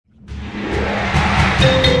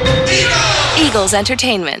Eagles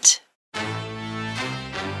Entertainment.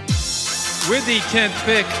 With the 10th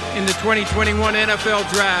pick in the 2021 NFL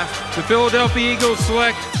Draft, the Philadelphia Eagles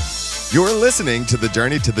select... You're listening to the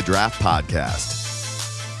Journey to the Draft podcast.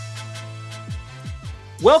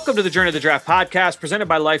 Welcome to the Journey to the Draft podcast, presented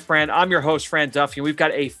by Life Brand. I'm your host, Fran Duffy, and we've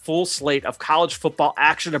got a full slate of college football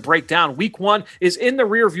action to break down. Week 1 is in the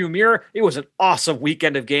rearview mirror. It was an awesome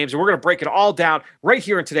weekend of games, and we're going to break it all down right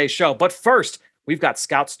here in today's show. But first, we've got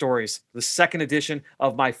Scout Stories, the second edition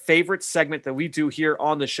of my favorite segment that we do here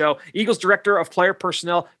on the show. Eagles Director of Player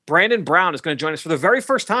Personnel, Brandon Brown, is going to join us for the very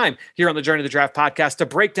first time here on the Journey to the Draft podcast to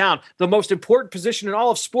break down the most important position in all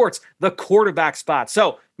of sports, the quarterback spot.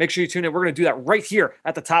 So make sure you tune in. We're going to do that right here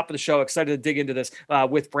at the top of the show. Excited to dig into this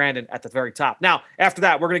with Brandon at the very top. Now, after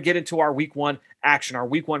that, we're going to get into our Week 1 action, our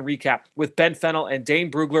Week 1 recap with Ben Fennell and Dane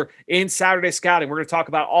Brugler in Saturday Scouting. We're going to talk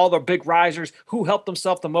about all the big risers, who helped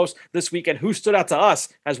themselves the most this weekend, who stood out to us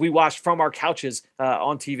as we watched from our couches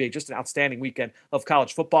on TV. Just an outstanding weekend of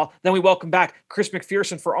college football. Then we welcome back Chris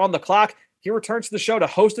McPherson for On the Clock. He returns to the show to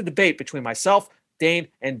host a debate between myself, Dane,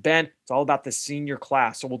 and Ben. It's all about the senior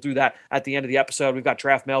class. So we'll do that at the end of the episode. We've got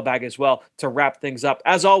draft mailbag as well to wrap things up.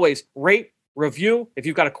 As always, rate, review. If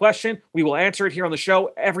you've got a question, we will answer it here on the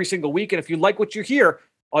show every single week. And if you like what you hear,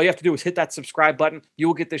 all you have to do is hit that subscribe button. You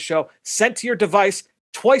will get this show sent to your device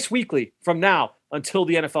twice weekly from now until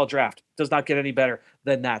the NFL draft. Does not get any better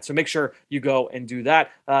than that. So make sure you go and do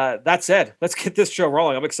that. That said, let's get this show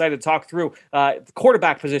rolling. I'm excited to talk through the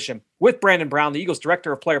quarterback position with Brandon Brown, the Eagles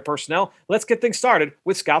Director of Player Personnel. Let's get things started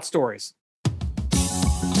with Scout Stories.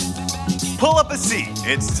 Pull up a seat.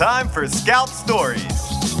 It's time for Scout Stories.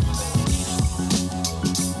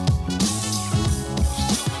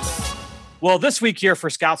 Well, this week here for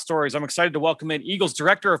Scout Stories, I'm excited to welcome in Eagles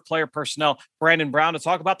Director of Player Personnel, Brandon Brown, to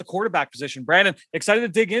talk about the quarterback position. Brandon, excited to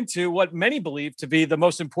dig into what many believe to be the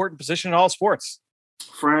most important position in all sports.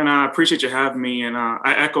 Fran, I appreciate you having me, and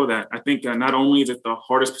I echo that. I think not only is it the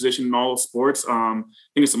hardest position in all of sports, I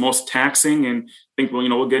think it's the most taxing, and I think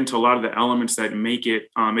we'll get into a lot of the elements that make it.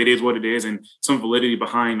 It is what it is, and some validity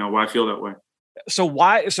behind why I feel that way. So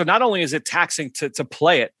not only is it taxing to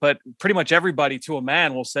play it, but pretty much everybody to a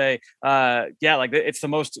man will say, it's the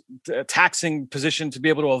most taxing position to be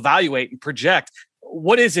able to evaluate and project.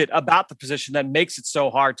 What is it about the position that makes it so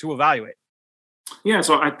hard to evaluate? Yeah,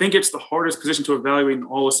 so I think it's the hardest position to evaluate in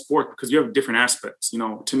all of sport because you have different aspects.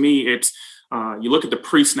 To me, it's you look at the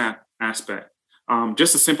pre-snap aspect,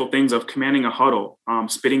 just the simple things of commanding a huddle,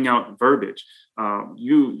 spitting out verbiage.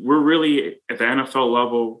 We're really at the NFL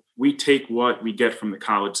level, we take what we get from the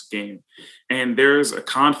college game. And there's a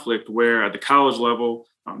conflict where at the college level,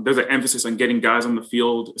 there's an emphasis on getting guys on the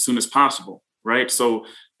field as soon as possible, right? So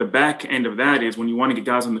the back end of that is when you want to get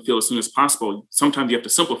guys on the field as soon as possible, sometimes you have to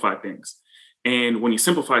simplify things. And when you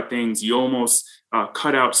simplify things, you almost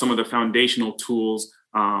cut out some of the foundational tools,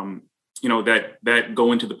 that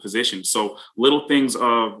go into the position. So little things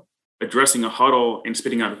of addressing a huddle and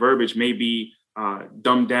spitting out verbiage may be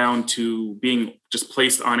dumbed down to being just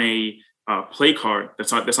placed on a play card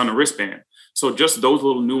that's on a wristband. So just those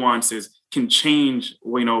little nuances can change,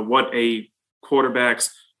 what a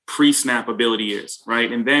quarterback's pre-snap ability is,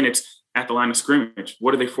 right? And then it's at the line of scrimmage.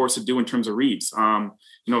 What are they forced to do in terms of reads?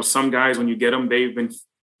 Some guys, when you get them, they've been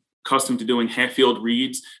accustomed to doing half-field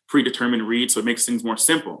reads, predetermined reads, so it makes things more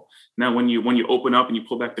simple. Now, when you open up and you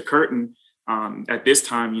pull back the curtain, at this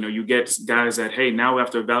time, you get guys that, hey, now we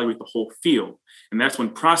have to evaluate the whole field. And that's when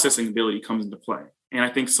processing ability comes into play. And I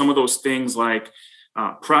think some of those things like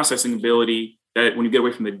processing ability that when you get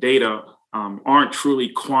away from the data aren't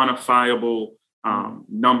truly quantifiable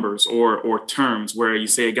numbers or terms where you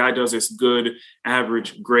say a guy does this good,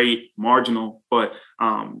 average, great, marginal, but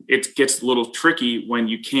it gets a little tricky when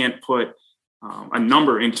you can't put a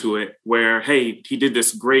number into it where, hey, he did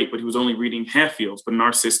this great, but he was only reading half fields. But in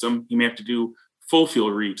our system, he may have to do full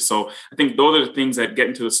field reads. So I think those are the things that get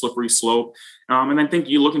into the slippery slope. And I think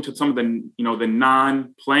you look into some of the, the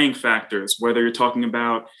non-playing factors, whether you're talking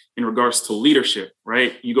about in regards to leadership,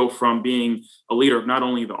 right? You go from being a leader of not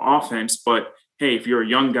only the offense, but hey, if you're a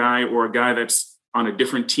young guy or a guy that's on a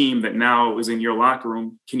different team that now is in your locker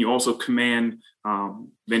room, can you also command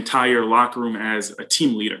the entire locker room as a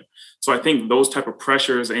team leader? So I think those type of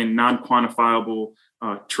pressures and non-quantifiable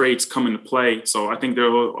traits come into play. So I think there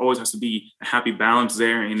always has to be a happy balance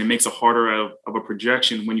there, and it makes it harder of a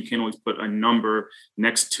projection when you can't always put a number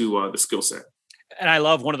next to the skill set. And I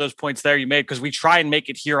love one of those points there you made, because we try and make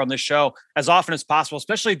it here on this show as often as possible,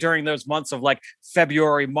 especially during those months of like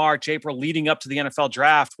February, March, April, leading up to the NFL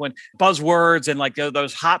draft, when buzzwords and like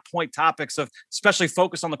those hot point topics of especially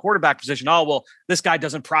focus on the quarterback position. Oh, well, this guy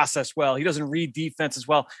doesn't process well. He doesn't read defense as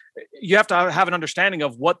well. You have to have an understanding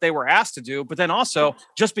of what they were asked to do. But then also,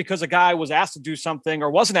 just because a guy was asked to do something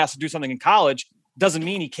or wasn't asked to do something in college doesn't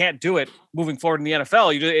mean he can't do it moving forward in the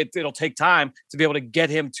NFL. It'll take time to be able to get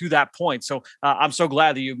him to that point. So I'm so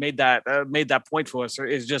glad that you made that point for us.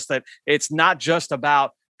 It's just that it's not just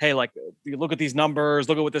about, hey, like, you look at these numbers,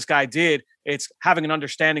 look at what this guy did. It's having an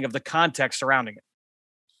understanding of the context surrounding it.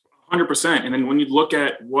 100%. And then when you look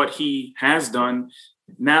at what he has done,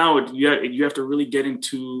 now you have to really get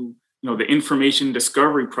into, the information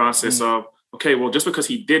discovery process of, okay, well, just because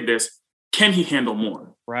he did this, can he handle more?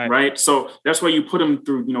 Right. So that's why you put him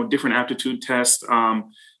through, different aptitude tests,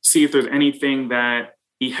 see if there's anything that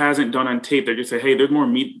he hasn't done on tape that just say, hey, there's more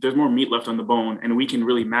meat left on the bone, and we can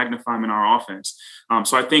really magnify him in our offense.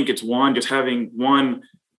 So I think it's just having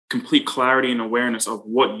complete clarity and awareness of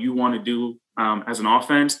what you want to do as an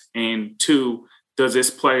offense. And two, does this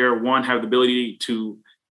player, have the ability to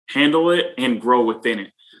handle it and grow within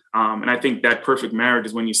it? And I think that perfect marriage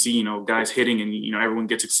is when you see, guys hitting and, everyone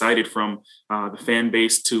gets excited, from the fan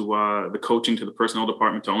base to the coaching to the personnel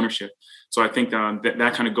department to ownership. So I think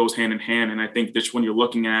that kind of goes hand in hand. And I think just when you're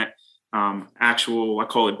looking at I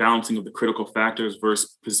call it balancing of the critical factors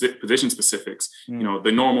versus position specifics,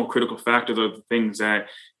 the normal critical factors are the things that,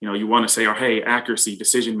 you want to say are, hey, accuracy,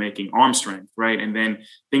 decision-making, arm strength, right? And then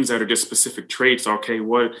things that are just specific traits. Okay,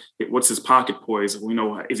 what's his pocket poise?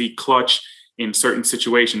 Is he clutch in certain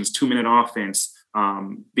situations, 2-minute offense,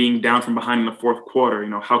 being down from behind in the fourth quarter,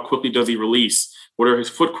 how quickly does he release? What are his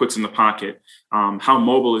foot quicks in the pocket? How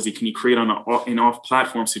mobile is he? Can he create in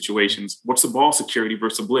off-platform situations? What's the ball security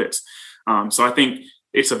versus blitz? So I think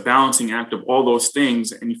it's a balancing act of all those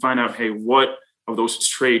things, and you find out, hey, what of those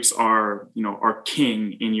traits are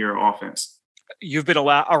king in your offense? You've been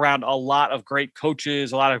around a lot of great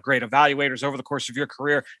coaches, a lot of great evaluators over the course of your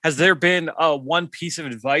career. Has there been one piece of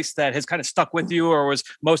advice that has kind of stuck with you or was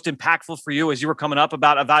most impactful for you as you were coming up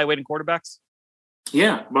about evaluating quarterbacks?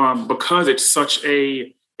 Yeah, because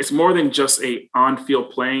it's more than just a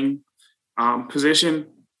on-field playing position.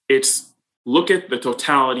 It's look at the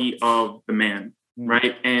totality of the man,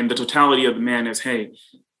 right? And the totality of the man is, hey,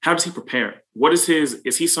 how does he prepare?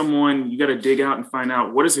 Is he someone you got to dig out and find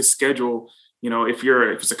out what is his schedule? If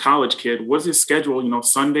it's a college kid, what's his schedule,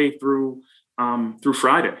 Sunday through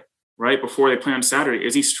Friday, right? Before they play on Saturday.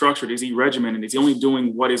 Is he structured? Is he regimented? Is he only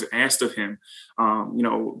doing what is asked of him?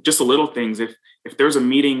 Just the little things. If there's a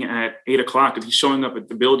meeting at 8:00, is he showing up at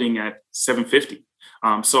the building at 7:50?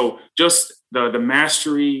 So just the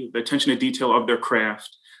mastery, the attention to detail of their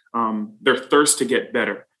craft, their thirst to get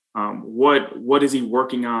better. What is he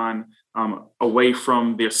working on away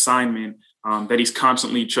from the assignment? That he's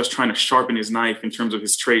constantly just trying to sharpen his knife in terms of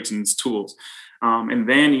his traits and his tools. And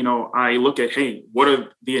then, I look at, hey, what are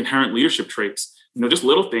the inherent leadership traits? Just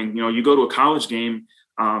little things. You go to a college game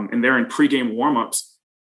and they're in pregame warmups.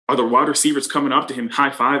 Are the wide receivers coming up to him,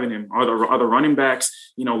 high-fiving him? Are the running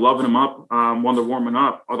backs, loving him up while they're warming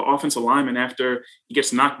up? Are the offensive linemen, after he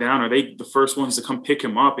gets knocked down, are they the first ones to come pick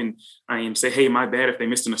him up and say, hey, my bad if they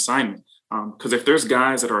missed an assignment? Because if there's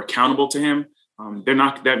guys that are accountable to him,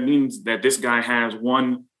 that means that this guy has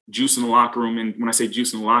one juice in the locker room. And when I say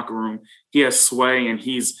juice in the locker room, he has sway and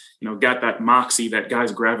he's, got that moxie that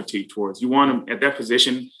guys gravitate towards. You want him at that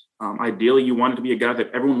position. Ideally, you want it to be a guy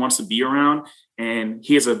that everyone wants to be around, and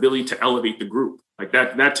he has the ability to elevate the group. Like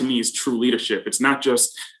that to me is true leadership. It's not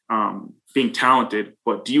just being talented,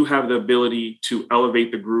 but do you have the ability to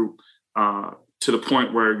elevate the group to the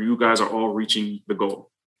point where you guys are all reaching the goal?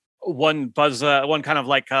 One kind of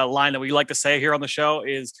like line that we like to say here on the show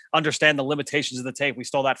is understand the limitations of the tape. We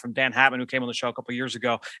stole that from Dan Hatman, who came on the show a couple of years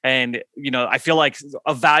ago. And, I feel like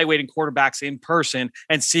evaluating quarterbacks in person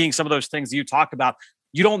and seeing some of those things that you talk about,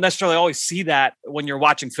 you don't necessarily always see that when you're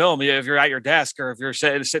watching film, if you're at your desk or if you're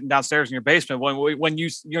sitting downstairs in your basement. When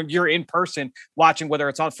you're in person watching, whether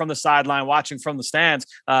it's from the sideline, watching from the stands,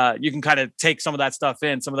 you can kind of take some of that stuff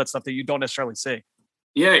in, some of that stuff that you don't necessarily see.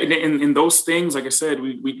 Yeah, and those things, like I said,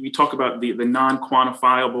 we talk about the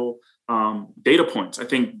non-quantifiable data points. I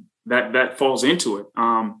think that falls into it.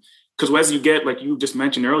 Because as you get, like you just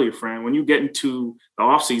mentioned earlier, Fran, when you get into the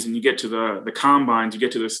offseason, you get to the combines, you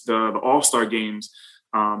get to the all-star games,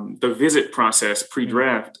 the visit process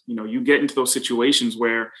pre-draft, you get into those situations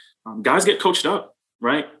where guys get coached up.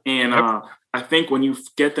 right? And Yep. I think when you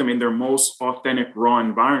get them in their most authentic, raw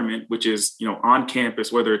environment, which is, on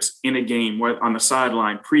campus, whether it's in a game, whether on the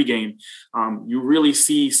sideline, pregame, you really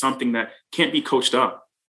see something that can't be coached up.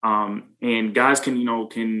 And guys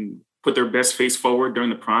can put their best face forward during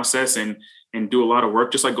the process and do a lot of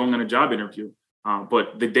work, just like going on a job interview.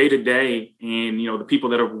 But the day to day, and the people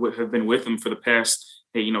that have been with them for the past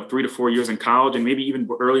 3 to 4 years in college, and maybe even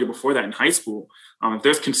earlier before that in high school, if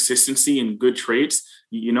there's consistency and good traits,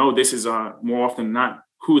 this is more often than not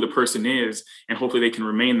who the person is, and hopefully they can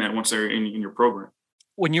remain that once they're in your program.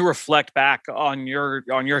 When you reflect back on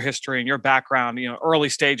your history and your background, early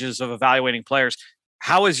stages of evaluating players,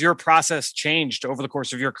 how has your process changed over the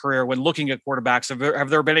course of your career when looking at quarterbacks? Have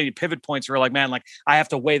there been any pivot points where you're like, man, like I have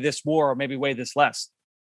to weigh this more or maybe weigh this less?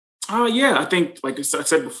 Yeah, I think, like I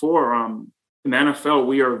said before, in the NFL,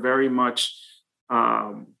 we are very much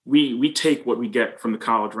we take what we get from the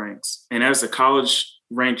college ranks, and as the college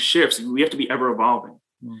rank shifts, we have to be ever evolving.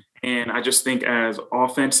 And I just think as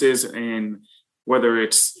offenses, and whether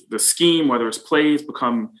it's the scheme, whether it's plays,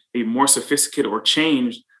 become a more sophisticated or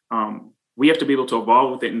changed, we have to be able to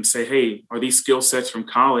evolve with it and say, hey, are these skill sets from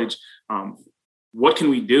college? What can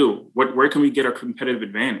we do? Where can we get our competitive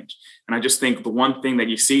advantage? And I just think the one thing that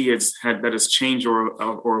you see that has changed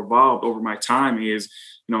or evolved over my time is,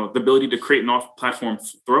 the ability to create an off-platform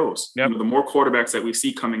throws. Yep. The more quarterbacks that we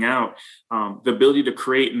see coming out, the ability to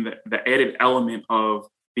create and the added element of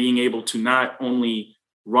being able to not only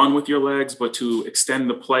run with your legs, but to extend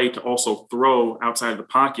the play to also throw outside of the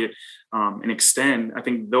pocket and extend. I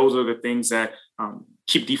think those are the things that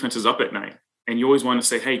keep defenses up at night. And you always want to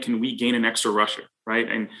say, hey, can we gain an extra rusher, right?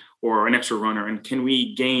 Or an extra runner? And can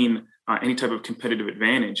we gain any type of competitive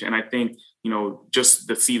advantage? And I think, just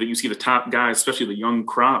to see that you see the top guys, especially the young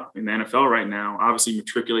crop in the NFL right now, obviously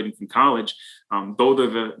matriculating from college, those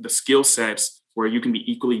are the skill sets where you can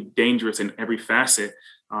be equally dangerous in every facet.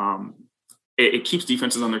 It keeps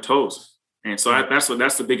defenses on their toes. And so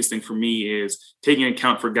that's the biggest thing for me is taking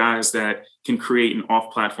account for guys that can create an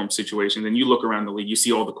off-platform situation. Then you look around the league, you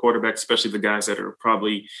see all the quarterbacks, especially the guys that are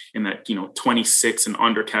probably in that 26 and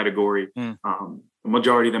under category. The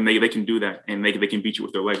majority of them, they can do that, and they can beat you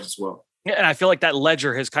with their legs as well. Yeah, and I feel like that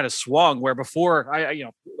ledger has kind of swung where before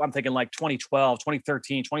I'm thinking like 2012,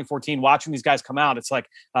 2013, 2014, watching these guys come out, it's like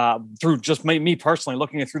through just me personally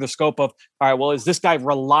looking at through the scope of, all right, well, is this guy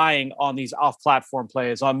relying on these off-platform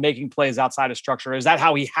plays, on making plays outside of structure? Is that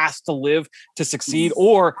how he has to live to succeed?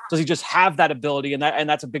 Or does he just have that ability? And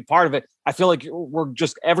that's a big part of it. I feel like we're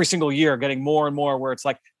just every single year getting more and more where it's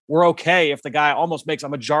like, we're okay if the guy almost makes a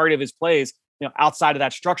majority of his plays outside of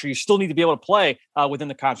that structure. You still need to be able to play within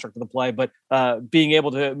the construct of the play, but being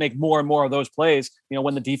able to make more and more of those plays,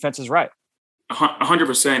 when the defense is right.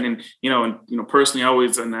 100%. And, personally,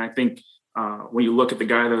 I think when you look at the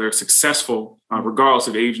guys that are successful, regardless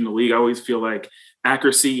of age in the league, I always feel like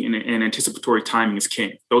accuracy and anticipatory timing is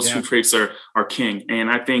king. Those two traits are king.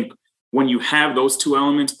 And I think when you have those two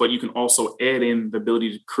elements, but you can also add in the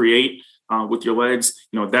ability to create with your legs,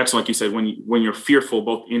 that's like you said, when you're fearful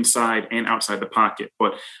both inside and outside the pocket.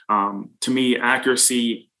 But to me,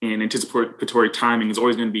 accuracy and anticipatory timing is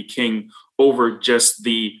always going to be king over just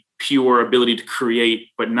the pure ability to create,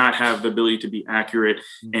 but not have the ability to be accurate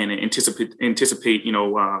and anticipate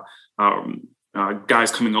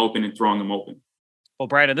guys coming open and throwing them open. Well,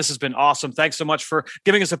 Brandon, this has been awesome. Thanks so much for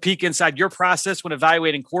giving us a peek inside your process when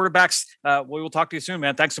evaluating quarterbacks. We will talk to you soon,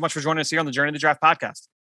 man. Thanks so much for joining us here on the Journey to the Draft podcast.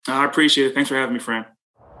 I appreciate it. Thanks for having me, Fran.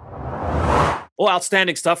 Well,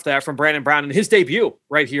 outstanding stuff there from Brandon Brown and his debut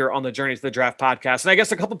right here on the Journey to the Draft podcast. And I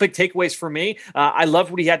guess a couple big takeaways for me. I loved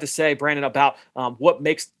what he had to say, Brandon, about what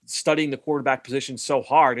makes studying the quarterback position so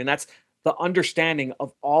hard. And that's the understanding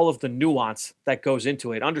of all of the nuance that goes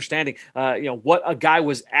into it. Understanding, what a guy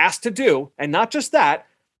was asked to do, and not just that,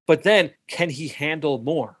 but then can he handle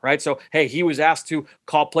more, right? So, hey, he was asked to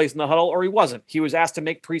call plays in the huddle or he wasn't. He was asked to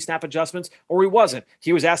make pre-snap adjustments or he wasn't.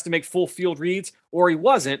 He was asked to make full field reads or he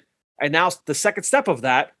wasn't. And now the second step of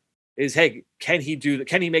that is, hey, can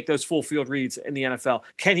he make those full field reads in the NFL?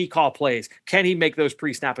 Can he call plays? Can he make those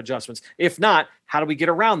pre-snap adjustments? If not, how do we get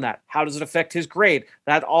around that? How does it affect his grade?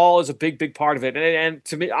 That all is a big, big part of it. And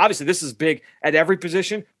to me, obviously, this is big at every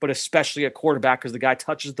position, but especially at quarterback because the guy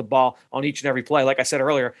touches the ball on each and every play. Like I said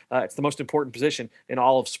earlier, it's the most important position in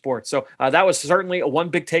all of sports. So that was certainly one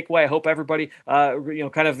big takeaway. I hope everybody,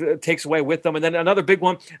 kind of takes away with them. And then another big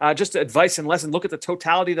one, just advice and lesson. Look at the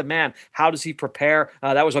totality of the man. How does he prepare?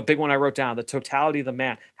 That was a big one I wrote down. The totality of the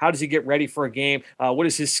man. How does he get ready for a game? What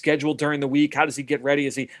is his schedule during the week? How does he get ready?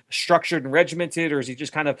 Is he structured and regimented, or is he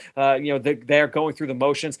just kind of, they're going through the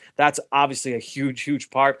motions? That's obviously a huge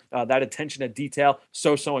part. That attention to detail,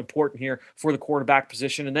 so important here for the quarterback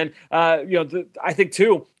position. And then, I think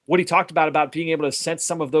too, what he talked about being able to sense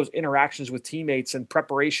some of those interactions with teammates and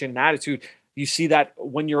preparation and attitude. You see that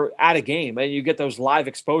when you're at a game and you get those live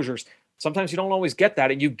exposures. Sometimes you don't always get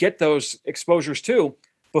that, and you get those exposures too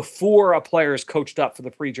before a player is coached up for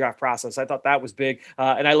the pre-draft process. I thought that was big.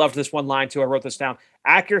 And I loved this one line too. I wrote this down.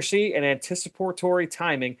 Accuracy and anticipatory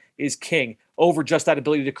timing is king over just that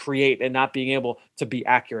ability to create and not being able to be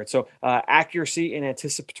accurate. So accuracy and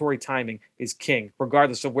anticipatory timing is king,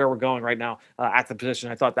 regardless of where we're going right now at the position.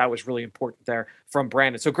 I thought that was really important there from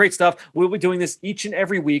Brandon. So great stuff. We'll be doing this each and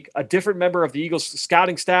every week. A different member of the Eagles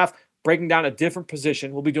scouting staff, breaking down a different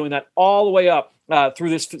position. We'll be doing that all the way up through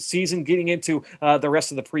this season, getting into the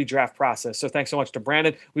rest of the pre-draft process. So thanks so much to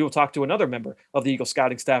Brandon. We will talk to another member of the Eagles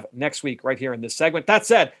scouting staff next week right here in this segment. That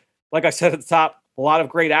said, like I said at the top, a lot of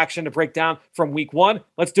great action to break down from week one.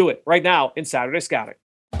 Let's do it right now in Saturday Scouting.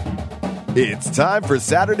 It's time for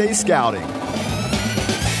Saturday Scouting.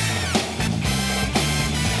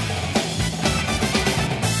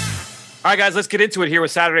 All right, guys, let's get into it here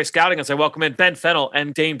with Saturday Scouting as I welcome in Ben Fennell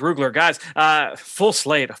and Dane Brugler. Guys, full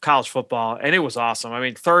slate of college football, and it was awesome. I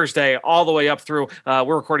mean, Thursday all the way up through,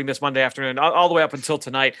 we're recording this Monday afternoon, all the way up until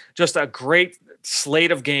tonight. Just a great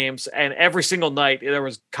slate of games, and every single night there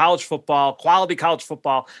was college football, quality college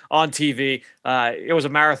football on TV. It was a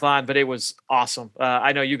marathon, but it was awesome.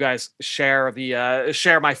 I know you guys share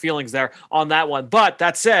my feelings there on that one. But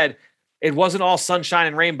that said, it wasn't all sunshine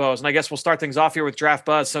and rainbows, and I guess we'll start things off here with Draft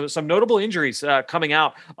Buzz. So some notable injuries coming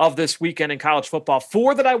out of this weekend in college football.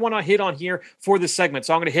 4 that I want to hit on here for this segment.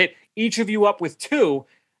 So I'm going to hit each of you up with 2,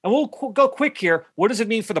 and we'll go quick here. What does it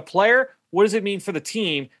mean for the player? What does it mean for the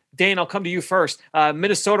team? Dane, I'll come to you first.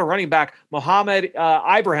 Minnesota running back Mohamed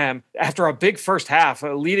Ibrahim, after a big first half,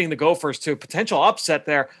 leading the Gophers to a potential upset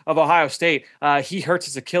there of Ohio State. He hurts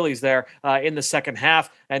his Achilles there in the second half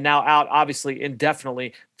and now out, obviously,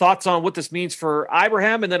 indefinitely. Thoughts on what this means for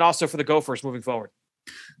Ibrahim and then also for the Gophers moving forward?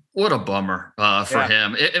 What a bummer for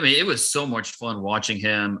him. It was so much fun watching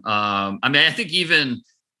him. I think even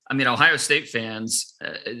Ohio State fans,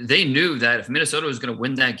 they knew that if Minnesota was going to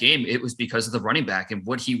win that game, it was because of the running back and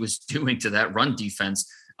what he was doing to that run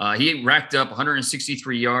defense. He racked up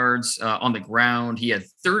 163 yards on the ground. He had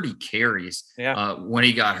 30 carries when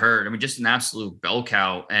he got hurt. Just an absolute bell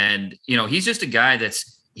cow. And, he's just a guy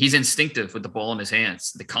he's instinctive with the ball in his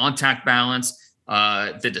hands. The contact balance,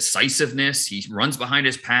 the decisiveness, he runs behind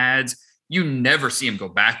his pads. You never see him go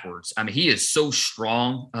backwards. He is so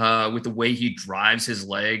strong with the way he drives his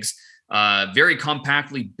legs, very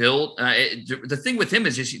compactly built. The thing with him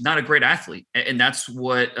is just he's not a great athlete. And that's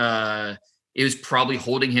what is probably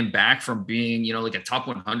holding him back from being, like a top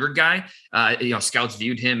 100 guy. Scouts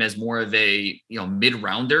viewed him as more of a,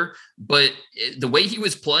 mid-rounder. But the way he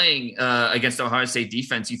was playing against the Ohio State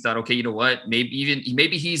defense, you thought, okay, you know what?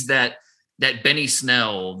 Maybe he's that Benny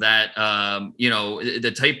Snell,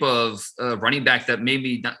 the type of running back that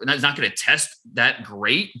maybe not going to test that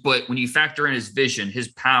great, but when you factor in his vision, his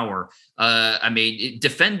power,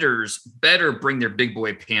 defenders better bring their big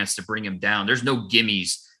boy pants to bring him down. There's no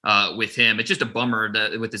gimmies with him. It's just a bummer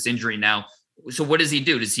with this injury now. So what does he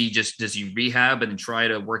do? Does he rehab and then try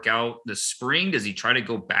to work out the spring? Does he try to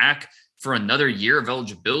go back for another year of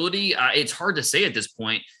eligibility? It's hard to say at this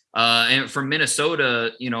point. And for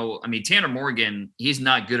Minnesota, Tanner Morgan, he's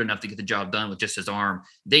not good enough to get the job done with just his arm.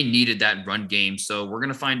 They needed that run game. So we're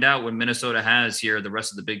going to find out what Minnesota has here the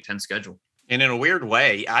rest of the Big Ten schedule. And in a weird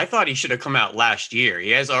way, I thought he should have come out last year. He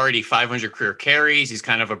has already 500 career carries. He's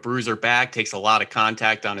kind of a bruiser back, takes a lot of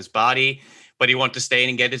contact on his body, but he wanted to stay in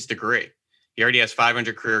and get his degree. He already has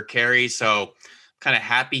 500 career carries. So kind of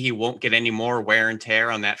happy he won't get any more wear and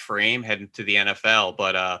tear on that frame heading to the NFL.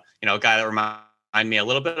 But, a guy that reminds me a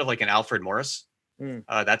little bit of like an Alfred Morris,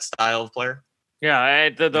 that style of player. Yeah,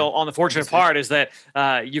 the unfortunate part is that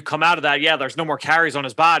you come out of that, there's no more carries on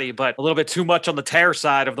his body, but a little bit too much on the tear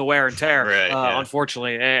side of the wear and tear,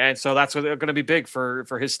 unfortunately. And so that's going to be big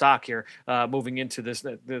for his stock here moving into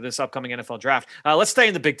this upcoming NFL draft. Let's stay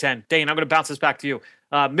in the Big Ten. Dane, I'm going to bounce this back to you.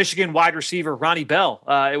 Michigan wide receiver Ronnie Bell,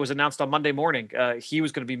 it was announced on Monday morning. He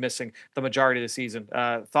was going to be missing the majority of the season.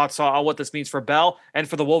 Thoughts on what this means for Bell and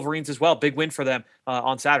for the Wolverines as well? Big win for them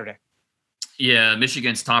on Saturday. Yeah,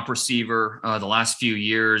 Michigan's top receiver the last few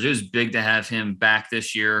years. It was big to have him back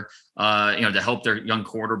this year, to help their young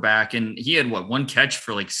quarterback. And he had, one catch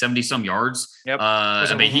for like 70-some yards? Yep. It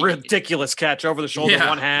was a ridiculous catch over the shoulder,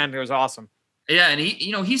 one hand. It was awesome. Yeah, and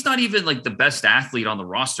he's not even like the best athlete on the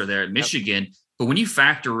roster there at Michigan. Yep. But when you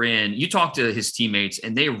factor in, you talk to his teammates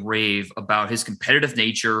and they rave about his competitive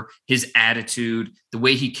nature, his attitude, the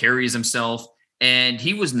way he carries himself. And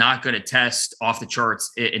he was not going to test off the charts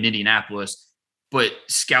in Indianapolis, but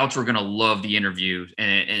scouts were going to love the interview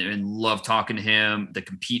and love talking to him, the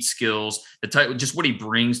compete skills, the type, just what he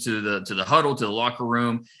brings to the huddle, to the locker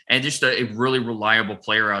room, and just a really reliable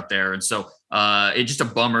player out there. And so it's just a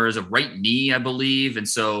bummer. Is a right knee, I believe. And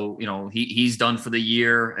so, he's done for the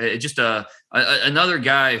year. It's just another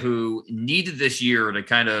guy who needed this year to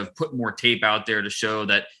kind of put more tape out there to show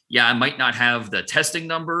that, yeah, I might not have the testing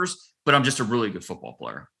numbers, but I'm just a really good football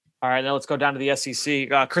player. All right, now let's go down to the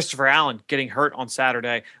SEC. Christopher Allen getting hurt on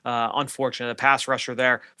Saturday. Unfortunate, the pass rusher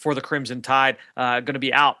there for the Crimson Tide, going to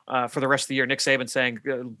be out for the rest of the year. Nick Saban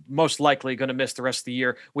saying most likely going to miss the rest of the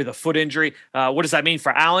year with a foot injury. What does that mean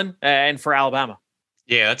for Allen and for Alabama?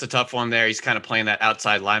 Yeah, that's a tough one there. He's kind of playing that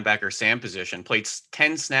outside linebacker Sam position. Played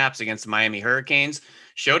 10 snaps against the Miami Hurricanes.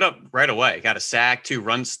 Showed up right away. Got a sack, 2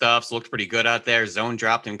 run stuffs. Looked pretty good out there. Zone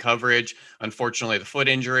dropped in coverage. Unfortunately, the foot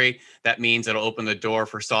injury. That means it'll open the door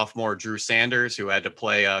for sophomore Drew Sanders, who had to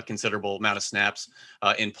play a considerable amount of snaps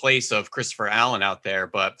in place of Christopher Allen out there.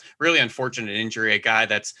 But really unfortunate injury. A guy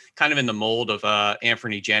that's kind of in the mold of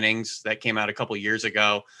Anthony Jennings that came out a couple of years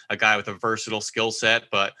ago. A guy with a versatile skill set.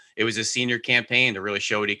 But it was his senior campaign to really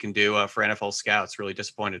show what he can do for NFL scouts. Really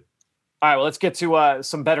disappointed. All right, well, let's get to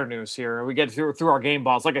some better news here. We get through our game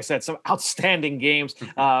balls. Like I said, some outstanding games,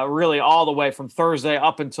 really all the way from Thursday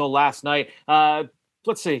up until last night.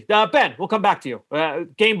 Let's see. Ben, we'll come back to you.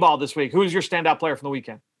 Game ball this week. Who is your standout player from the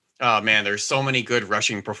weekend? Oh man, there's so many good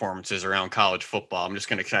rushing performances around college football. I'm just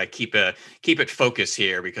going to kind of keep it focused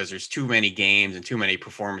here because there's too many games and too many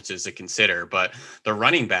performances to consider. But the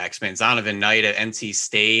running backs, man, Zonovan Knight at NC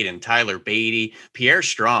State and Tyler Beatty, Pierre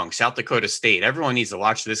Strong, South Dakota State. Everyone needs to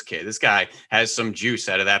watch this kid. This guy has some juice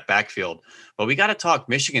out of that backfield. But we got to talk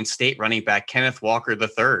Michigan State running back Kenneth Walker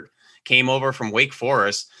III. Came over from Wake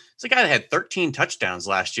Forest. It's a guy that had 13 touchdowns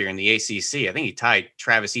last year in the ACC. I think he tied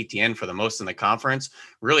Travis Etienne for the most in the conference.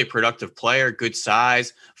 Really productive player, good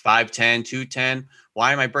size, 5'10", 210.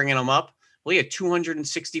 Why am I bringing him up? Well, he had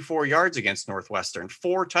 264 yards against Northwestern,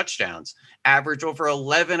 4 touchdowns, average over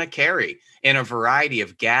 11 a carry in a variety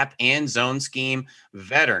of gap and zone scheme.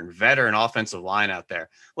 Veteran offensive line out there.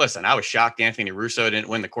 Listen, I was shocked Anthony Russo didn't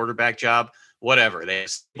win the quarterback job. Whatever. They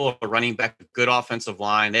have a running back, a good offensive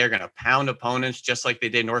line. They're going to pound opponents just like they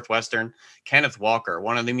did Northwestern. Kenneth Walker,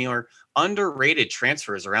 one of the more underrated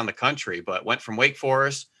transfers around the country, but went from Wake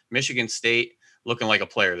Forest, Michigan State, looking like a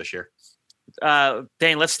player this year.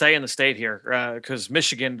 Dane, let's stay in the state here because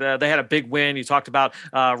Michigan, they had a big win. You talked about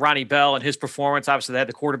Ronnie Bell and his performance. Obviously, they had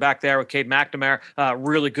the quarterback there with Cade McNamara.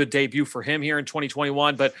 Really good debut for him here in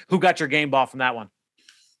 2021. But who got your game ball from that one?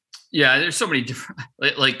 Yeah, there's so many different,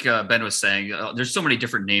 like Ben was saying, there's so many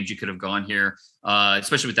different names you could have gone here,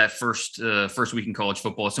 especially with that first week in college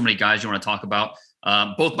football. So many guys you want to talk about.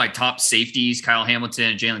 Both my top safeties, Kyle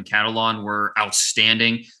Hamilton and Jalen Catalon, were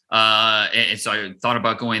outstanding. And so I thought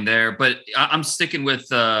about going there, but I'm sticking with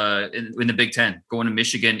in the Big Ten, going to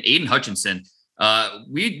Michigan. Aiden Hutchinson.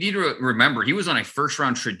 We need to remember he was on a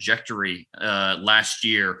first-round trajectory last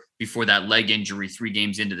year before that leg injury 3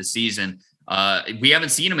 games into the season. We haven't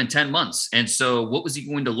seen him in 10 months. And so what was he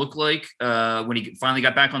going to look like when he finally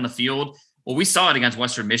got back on the field? Well, we saw it against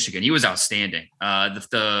Western Michigan. He was outstanding.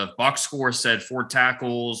 The box score said 4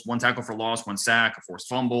 tackles, 1 tackle for loss, 1 sack, a forced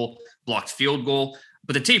fumble, blocked field goal.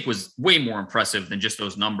 But the tape was way more impressive than just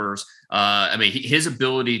those numbers. His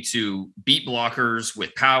ability to beat blockers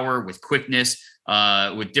with power, with quickness,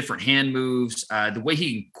 with different hand moves, the way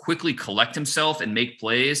he can quickly collect himself and make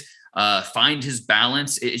plays, find his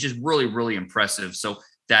balance. It's just really, really impressive. So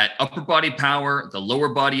that upper body power, the lower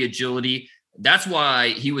body agility, that's why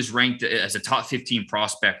he was ranked as a top 15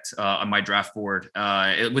 prospect on my draft board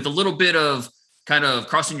with a little bit of kind of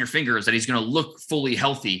crossing your fingers that he's going to look fully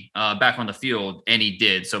healthy back on the field. And he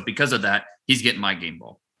did. So because of that, he's getting my game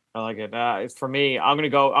ball. I like it. For me, I'm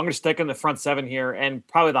going to stick in the front 7 here. And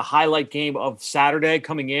probably the highlight game of Saturday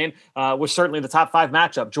coming in was certainly the top 5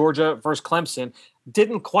 matchup, Georgia versus Clemson.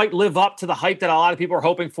 Didn't quite live up to the hype that a lot of people are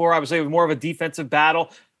hoping for. I would say it was more of a defensive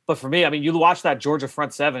battle. But for me, you watch that Georgia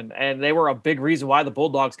front 7, and they were a big reason why the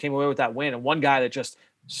Bulldogs came away with that win. And one guy that just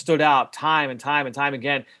stood out time and time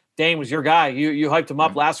again, Dane was your guy. You hyped him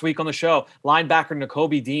up last week on the show. Linebacker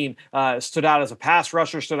Nakobe Dean stood out as a pass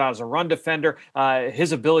rusher, stood out as a run defender.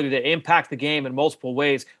 His ability to impact the game in multiple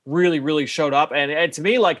ways really, really showed up. And to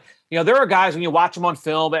me, there are guys when you watch them on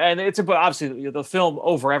film, and it's obviously the film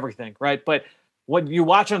over everything, right? But when you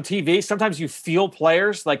watch on TV, sometimes you feel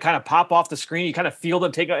players like kind of pop off the screen. You kind of feel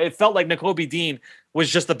them take. It felt like Nakobe Dean was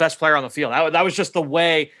just the best player on the field. That was just the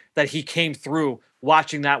way that he came through.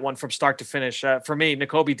 Watching that one from start to finish, for me,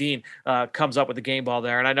 Nakobe Dean comes up with the game ball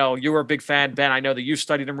there. And I know you were a big fan, Ben. I know that you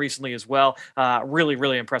studied him recently as well. Really,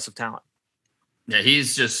 really impressive talent. Yeah,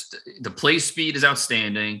 he's just the play speed is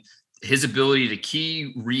outstanding. His ability to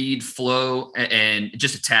key, read, flow, and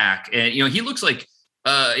just attack. And he looks like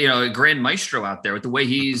a grand maestro out there with the way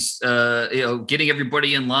he's getting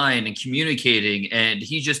everybody in line and communicating. And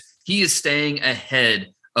he is staying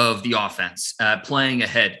ahead of the offense, playing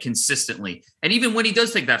ahead consistently. And even when he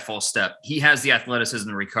does take that false step, he has the athleticism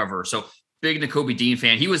to recover. So big Nakobe Dean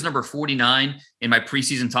fan. He was number 49 in my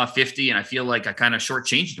preseason top 50. And I feel like I kind of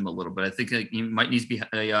shortchanged him a little bit. I think he might need to be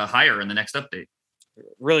higher in the next update.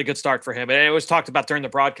 Really good start for him. And it was talked about during the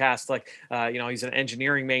broadcast, like, he's an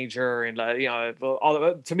engineering major and,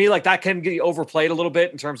 to me, like that can get overplayed a little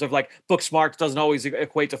bit in terms of like book smart doesn't always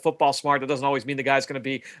equate to football smart. That doesn't always mean the guy's going to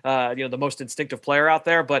be, the most instinctive player out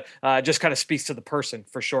there, but just kind of speaks to the person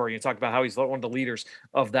for sure. You talk about how he's one of the leaders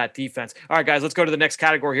of that defense. All right, guys, let's go to the next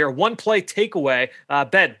category here. One play takeaway.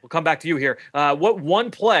 Ben, we'll come back to you here. What one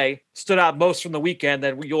play stood out most from the weekend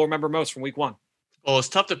that you'll remember most from week one? Well, it's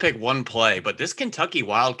tough to pick one play, but this Kentucky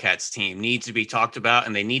Wildcats team needs to be talked about,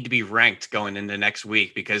 and they need to be ranked going into next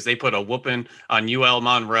week because they put a whooping on UL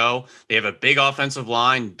Monroe. They have a big offensive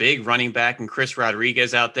line, big running back, and Chris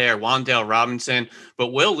Rodriguez out there, Wan'Dale Robinson.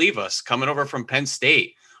 But Will Levis coming over from Penn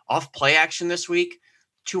State off play action this week.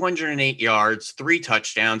 208 yards, 3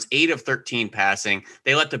 touchdowns, 8 of 13 passing.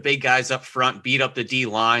 They let the big guys up front beat up the D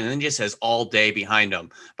line and then just has all day behind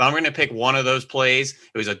them. But I'm going to pick one of those plays.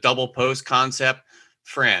 It was a double post concept.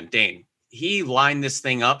 Dane, he lined this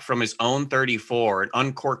thing up from his own 34 and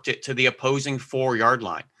uncorked it to the opposing 4-yard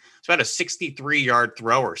line. It's about a 63-yard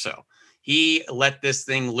throw or so. He let this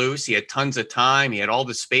thing loose. He had tons of time. He had all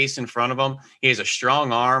the space in front of him. He has a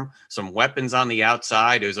strong arm, some weapons on the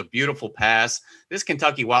outside. It was a beautiful pass. This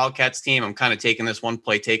Kentucky Wildcats team, I'm kind of taking this one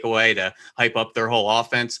play takeaway to hype up their whole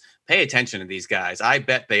offense. Pay attention to these guys. I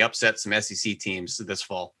bet they upset some SEC teams this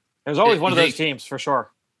fall. There's always one of those teams for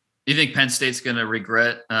sure. You think Penn State's going to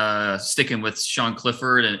regret sticking with Sean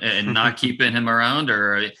Clifford and not keeping him around?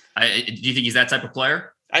 Or do you think he's that type of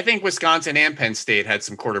player? I think Wisconsin and Penn State had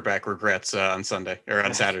some quarterback regrets on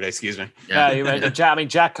Saturday, excuse me. Yeah,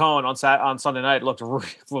 Jack Cohn on Sunday night looked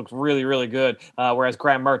really, really good, whereas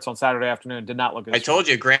Graham Mertz on Saturday afternoon did not look good. I told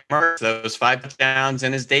you, Graham Mertz, those 5 touchdowns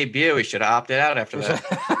in his debut, he should have opted out after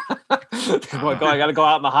that. I got to go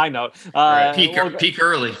out on the high note. Right. Peak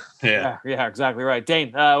early. Yeah, exactly right.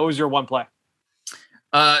 Dane, what was your one play?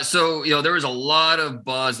 So there was a lot of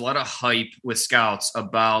buzz, a lot of hype with scouts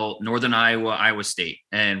about Northern Iowa State.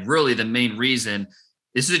 And really the main reason,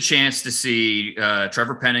 this is a chance to see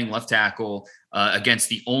Trevor Penning, left tackle, against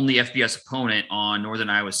the only FBS opponent on Northern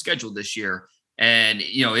Iowa's schedule this year. And,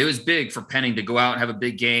 it was big for Penning to go out and have a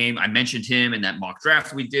big game. I mentioned him in that mock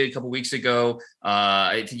draft we did a couple weeks ago.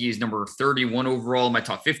 I think he's number 31 overall on my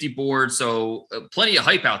top 50 board. So plenty of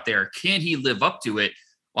hype out there. Can he live up to it?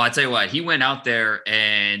 Well, I tell you what, he went out there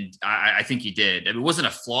and I think he did. It wasn't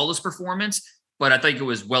a flawless performance, but I think it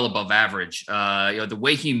was well above average. The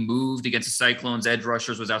way he moved against the Cyclones, edge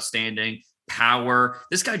rushers was outstanding. Power.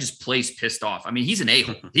 This guy just plays pissed off. I mean, he's an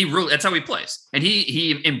a-hole. That's how he plays. And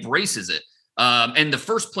he embraces it. And the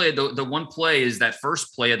first play, the one play is that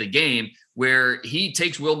first play of the game where he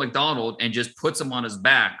takes Will McDonald and just puts him on his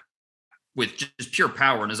back with just pure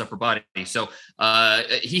power in his upper body. So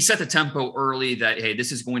he set the tempo early that, hey,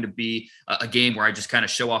 this is going to be a game where I just kind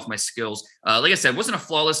of show off my skills. Like I said, it wasn't a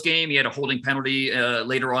flawless game. He had a holding penalty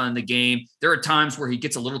later on in the game. There are times where he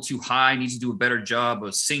gets a little too high, needs to do a better job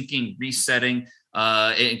of sinking, resetting,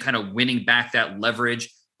 and kind of winning back that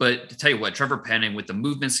leverage. But to tell you what, Trevor Penning with the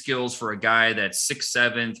movement skills for a guy that's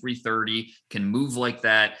 6'7", 330, can move like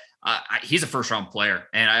that. He's a first-round player.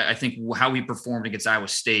 And I think how he performed against Iowa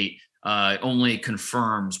State only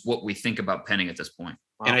confirms what we think about Penning at this point.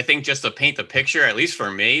 Wow. And I think just to paint the picture, at least for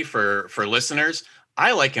me, for listeners,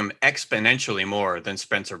 I like him exponentially more than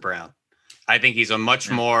Spencer Brown. I think he's a much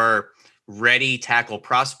more ready tackle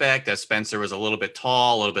prospect, as Spencer was a little bit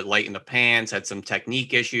tall, a little bit light in the pants, had some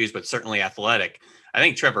technique issues, but certainly athletic. I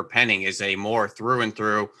think Trevor Penning is a more through and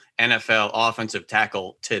through NFL offensive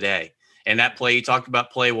tackle today. And that play you talked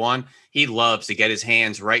about, play one, he loves to get his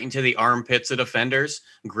hands right into the armpits of defenders,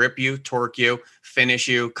 grip you, torque you, finish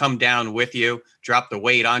you, come down with you, drop the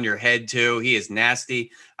weight on your head too. He is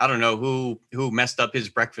nasty. I don't know who messed up his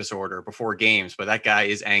breakfast order before games, but that guy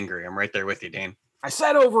is angry. I'm right there with you, Dane. I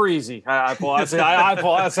said over easy. I'm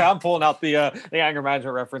pulling out the anger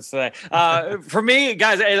management reference today. For me,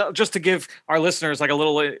 guys, just to give our listeners like a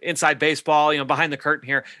little inside baseball, behind the curtain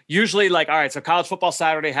here. Usually, all right, so college football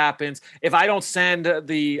Saturday happens. If I don't send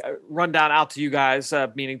the rundown out to you guys,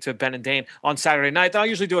 meaning to Ben and Dane on Saturday night, then I'll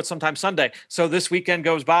usually do it sometime Sunday. So this weekend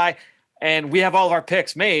goes by, and we have all of our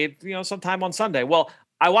picks made, sometime on Sunday. Well,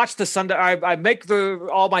 I watch the Sunday. I make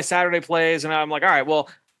all my Saturday plays, and I'm like, all right, well,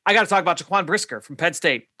 I got to talk about Jaquan Brisker from Penn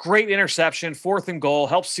State. Great interception, 4th and goal,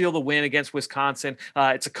 helped seal the win against Wisconsin.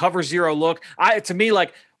 It's a cover 0 look. To me,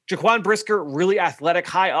 Jaquan Brisker, really athletic,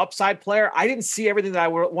 high upside player. I didn't see everything that I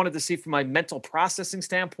wanted to see from my mental processing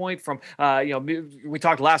standpoint. From we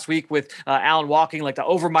talked last week with Alan Walking, the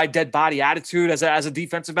over my dead body attitude as a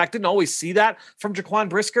defensive back. Didn't always see that from Jaquan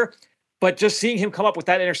Brisker. But just seeing him come up with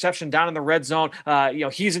that interception down in the red zone,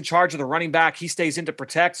 he's in charge of the running back. He stays in to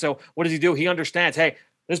protect. So what does he do? He understands, hey,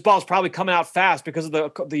 this ball's probably coming out fast because of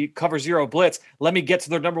the cover 0 blitz. Let me get to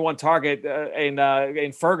their number one target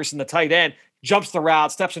in Ferguson, the tight end. Jumps the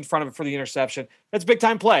route, steps in front of it for the interception. That's a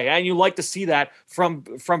big-time play, and you like to see that from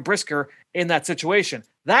Brisker in that situation.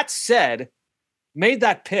 That said, made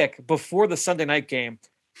that pick before the Sunday night game.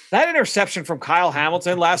 That interception from Kyle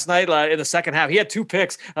Hamilton last night in the second half, he had 2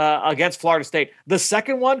 picks against Florida State. The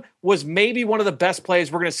second one was maybe one of the best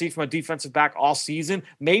plays we're going to see from a defensive back all season,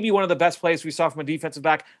 maybe one of the best plays we saw from a defensive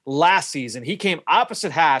back last season. He came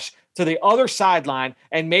opposite hash to the other sideline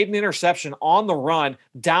and made an interception on the run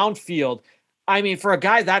downfield. I mean, for a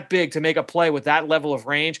guy that big to make a play with that level of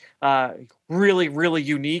range, really, really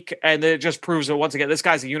unique. And it just proves that, once again, this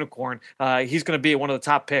guy's a unicorn. He's going to be one of the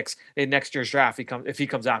top picks in next year's draft if he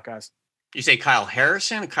comes out, guys. You say Kyle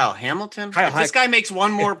Harrison, Kyle Hamilton? If this guy makes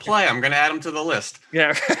one more play, I'm going to add him to the list.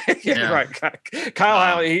 Yeah, right. Kyle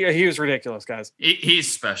Hamilton, he was ridiculous, guys. He's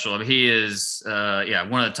special. I mean, he is,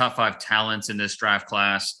 one of the top 5 talents in this draft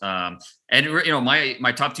class. And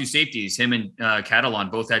my top 2 safeties, him and Catalon,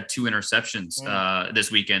 both had 2 interceptions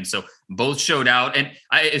this weekend. So both showed out. And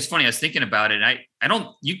it's funny, I was thinking about it.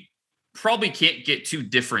 You probably can't get too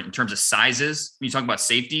different in terms of sizes when you talk about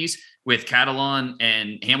safeties with Catalon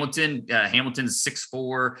and Hamilton. Hamilton's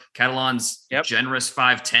 6'4", Catalon's generous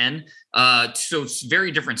 5'10". So it's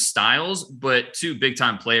very different styles, but 2 big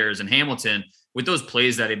time players. And Hamilton, with those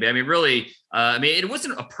plays that he made, it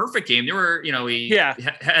wasn't a perfect game. There were, he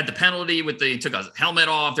had the penalty he took a helmet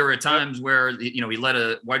off. There were times where, he let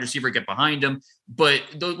a wide receiver get behind him. But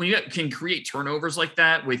when you can create turnovers like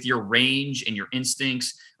that with your range and your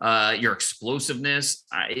instincts, your explosiveness,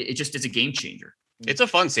 it's a game changer. It's a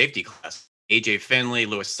fun safety class. AJ Finley,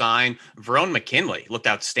 Lewis Sine, Verone McKinley looked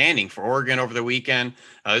outstanding for Oregon over the weekend.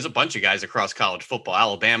 There's a bunch of guys across college football.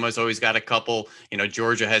 Alabama's always got a couple.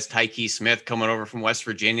 Georgia has Tyke Smith coming over from West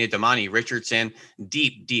Virginia, Damani Richardson.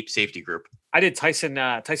 Deep safety group. I did Tyson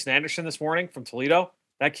Anderson this morning from Toledo.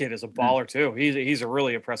 That kid is a baller too. He's a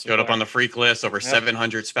really impressive Showed player. Up on the freak list, over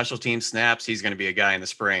 700 special team snaps. He's going to be a guy in the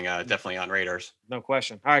spring, definitely on radars. No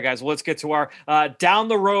question. All right, guys, well, let's get to our down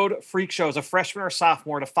the road freak shows, a freshman or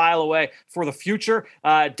sophomore to file away for the future.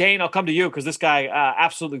 Dane, I'll come to you because this guy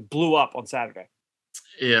absolutely blew up on Saturday.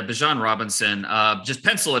 Yeah, Bijan Robinson, just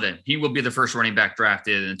pencil it in. He will be the first running back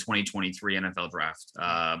drafted in the 2023 NFL draft.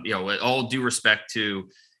 With all due respect to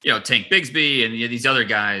Tank Bigsby and these other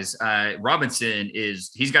guys, Robinson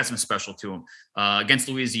he's got some special to him. Against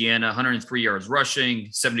Louisiana, 103 yards rushing,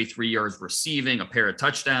 73 yards receiving, a pair of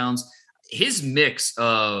touchdowns. His mix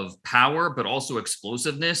of power, but also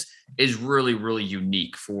explosiveness is really, really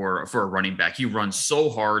unique for a running back. He runs so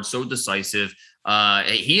hard, so decisive.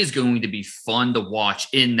 He is going to be fun to watch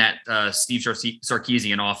in that Steve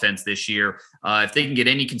Sarkisian offense this year. If they can get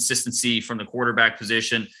any consistency from the quarterback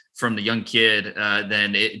position, from the young kid,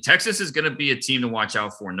 then Texas is going to be a team to watch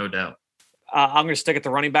out for, no doubt. I'm going to stick at the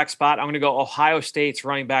running back spot. I'm going to go Ohio State's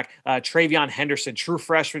running back, Travion Henderson, true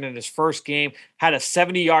freshman in his first game, had a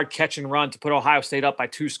 70-yard catch and run to put Ohio State up by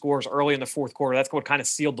 2 scores early in the fourth quarter. That's what kind of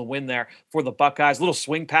sealed the win there for the Buckeyes. Little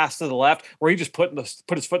swing pass to the left where he just put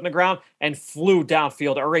his foot in the ground and flew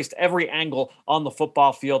downfield, erased every angle on the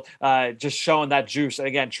football field, just showing that juice. And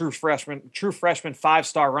again, true freshman,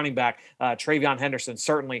 5-star running back, Travion Henderson,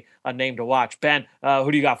 certainly a name to watch. Ben,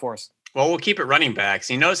 who do you got for us? Well, we'll keep it running backs.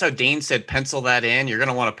 You notice how Dane said pencil that in? You're going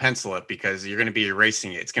to want to pencil it because you're going to be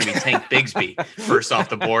erasing it. It's going to be Tank Bigsby first off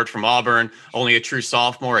the board from Auburn, only a true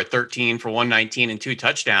sophomore at 13 for 119 and 2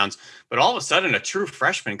 touchdowns. But all of a sudden, a true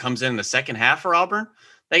freshman comes in the second half for Auburn.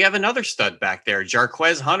 They have another stud back there,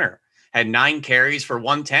 Jarquez Hunter, had 9 carries for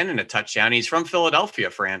 110 and a touchdown. He's from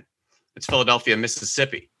Philadelphia, Fran. It's Philadelphia,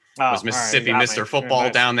 Mississippi. was Mississippi Mr. Football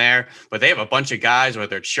down there. But they have a bunch of guys,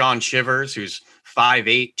 whether it's Sean Shivers, who's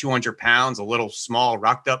 5'8", 200 pounds, a little small,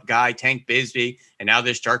 rocked up guy, Tank Bisbee, and now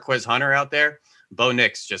this Jarquez Hunter out there. Bo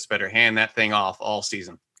Nix just better hand that thing off all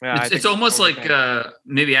season. Yeah, it's almost like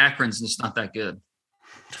maybe Akron's just not that good.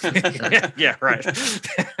 Yeah, right.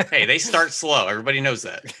 Hey, they start slow. Everybody knows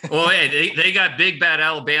that. Well, hey, they got big bad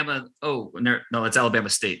Alabama. Oh, no, it's Alabama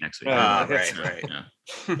State next week. Right.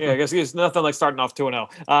 Yeah, I guess it's nothing like starting off 2-0.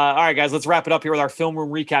 All right, guys, let's wrap it up here with our film room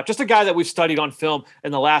recap. Just a guy that we've studied on film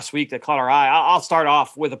in the last week that caught our eye. I'll start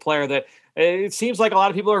off with a player that it seems like a lot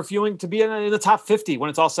of people are viewing to be in the top 50 when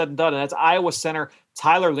it's all said and done, and that's Iowa center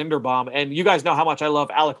Tyler Linderbaum. And you guys know how much I love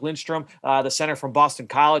Alec Lindstrom, the center from Boston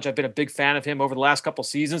College. I've been a big fan of him over the last couple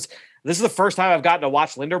seasons. This is the first time I've gotten to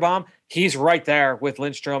watch Linderbaum. He's right there with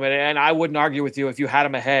Lindstrom, and I wouldn't argue with you if you had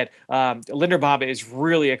him ahead. Linderbaum is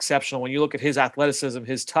really exceptional when you look at his athleticism,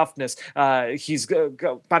 his toughness. He's been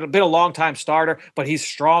a long-time starter, but he's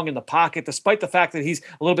strong in the pocket. Despite the fact that he's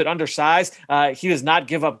a little bit undersized, he does not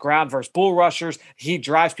give up ground versus bull rushers. He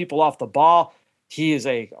drives people off the ball. He is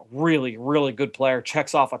a really, really good player,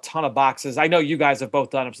 checks off a ton of boxes. I know you guys have both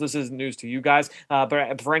done him, so this isn't news to you guys.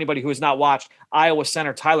 But for anybody who has not watched, Iowa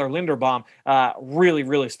center Tyler Linderbaum, really,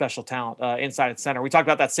 really special talent inside at center. We talked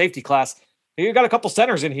about that safety class. You got a couple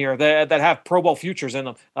centers in here that have Pro Bowl futures in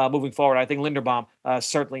them moving forward. I think Linderbaum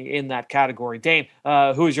certainly in that category. Dane,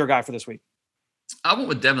 who is your guy for this week? I went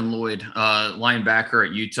with Devin Lloyd, linebacker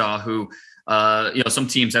at Utah, who some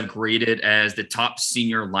teams have graded as the top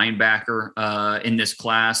senior linebacker in this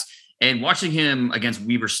class. And watching him against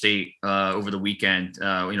Weber State over the weekend,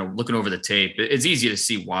 looking over the tape, it's easy to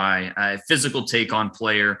see why. Physical take on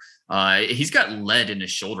player. He's got lead in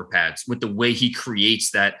his shoulder pads with the way he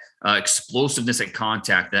creates that explosiveness at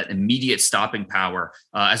contact, that immediate stopping power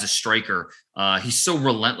as a striker. He's so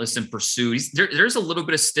relentless in pursuit. There's a little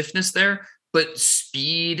bit of stiffness there, but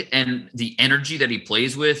speed and the energy that he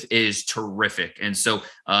plays with is terrific. And so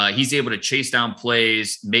he's able to chase down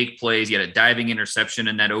plays, make plays. He had a diving interception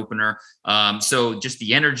in that opener. So just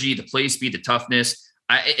the energy, the play speed, the toughness,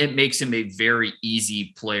 it makes him a very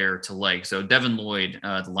easy player to like. So Devin Lloyd,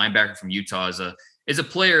 the linebacker from Utah, is a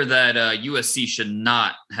player that USC should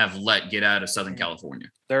not have let get out of Southern California.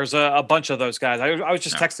 There's a bunch of those guys. I was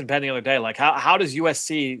just texting Ben the other day, like how does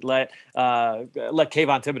USC let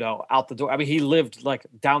Kayvon Thibodeau out the door? I mean, he lived like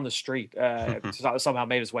down the street, somehow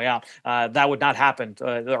made his way out. That would not happen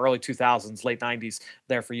in the early 2000s, late 90s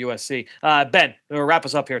there for USC. Ben, wrap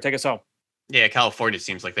us up here. Take us home. Yeah, California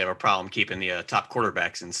seems like they have a problem keeping the top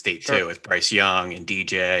quarterbacks in state too, with Bryce Young and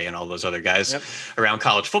DJ and all those other guys around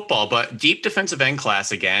college football. But deep defensive end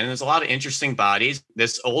class again. There's a lot of interesting bodies.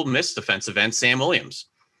 This Ole Miss defensive end, Sam Williams.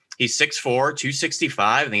 He's 6'4", 265.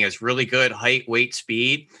 I think he has really good height, weight,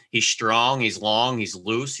 speed. He's strong. He's long. He's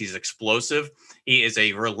loose. He's explosive. He is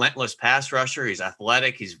a relentless pass rusher. He's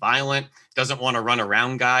athletic. He's violent. Doesn't want to run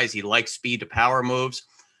around guys. He likes speed to power moves.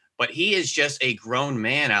 But he is just a grown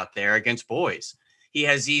man out there against boys. He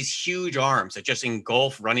has these huge arms that just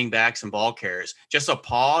engulf running backs and ball carriers. Just a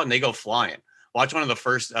paw and they go flying. Watch one of the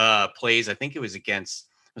first plays. I think it was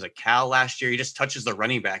Cal last year. He just touches the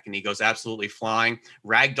running back and he goes absolutely flying.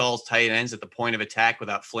 Ragdolls tight ends at the point of attack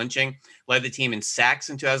without flinching. Led the team in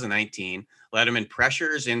sacks in 2019. Led him in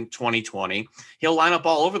pressures in 2020. He'll line up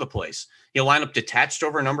all over the place. He'll line up detached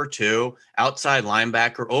over number 2, outside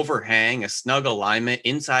linebacker, overhang, a snug alignment,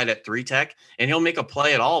 inside at 3-tech, and he'll make a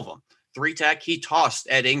play at all of them. 3-tech, he tossed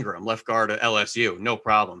Ed Ingram, left guard at LSU, no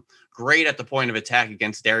problem. Great at the point of attack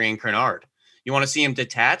against Darian Kennard. You want to see him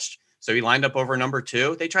detached? So he lined up over number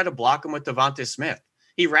 2. They tried to block him with Devonta Smith.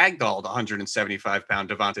 He ragdolled 175-pound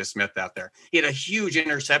Devonta Smith out there. He had a huge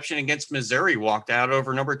interception against Missouri, walked out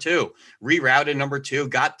over number 2, rerouted number 2,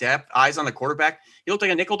 got depth, eyes on the quarterback. He looked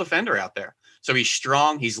like a nickel defender out there. So he's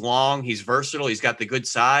strong, he's long, he's versatile, he's got the good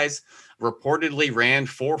size. Reportedly ran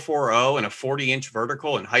 4.40 and a 40-inch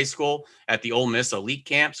vertical in high school at the Ole Miss elite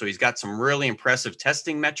camp. So he's got some really impressive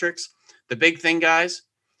testing metrics. The big thing, guys,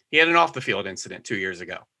 he had an off-the-field incident 2 years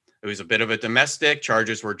ago. It was a bit of a domestic.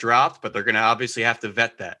 Charges were dropped, but they're going to obviously have to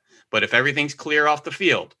vet that. But if everything's clear off the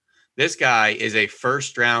field, this guy is a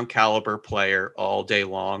first-round caliber player all day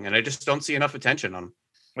long, and I just don't see enough attention on him.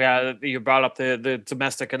 Yeah, you brought up the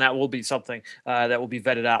domestic, and that will be something that will be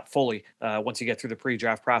vetted out fully once you get through the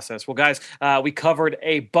pre-draft process. Well, guys, we covered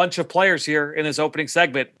a bunch of players here in this opening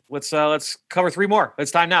segment. Let's cover 3 more.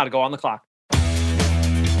 It's time now to go on the clock.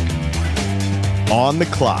 On the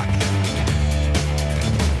clock.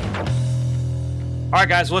 All right,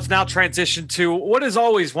 guys, let's now transition to what is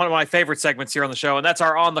always one of my favorite segments here on the show, and that's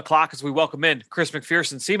our On the Clock as we welcome in Chris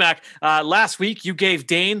McPherson. C-Mac, last week you gave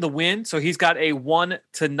Dane the win, so he's got a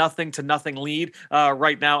 1-0 lead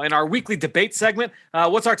right now. In our weekly debate segment,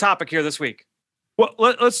 what's our topic here this week? Well,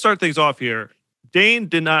 let's start things off here. Dane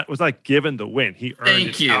was not given the win. He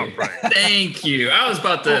earned it outright. Thank you. I was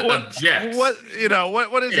about to object. What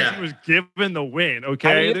is it? He was given the win,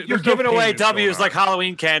 okay? I mean, you're giving away W's like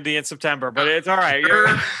Halloween candy in September, but it's all right.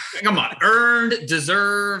 Come on. Earned,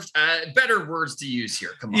 deserved, better words to use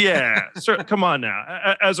here. Come on. Yeah, sir, come on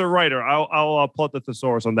now. As a writer, I'll pull up the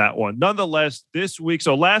thesaurus on that one. Nonetheless,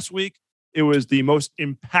 last week, it was the most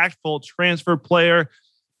impactful transfer player,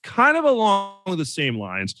 kind of along the same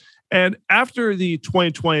lines. And after the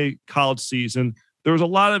 2020 college season, there was a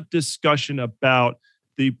lot of discussion about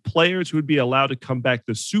the players who would be allowed to come back,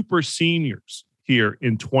 the super seniors here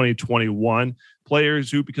in 2021, players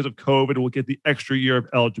who, because of COVID, will get the extra year of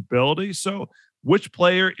eligibility. So which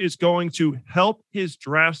player is going to help his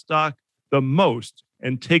draft stock the most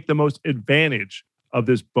and take the most advantage of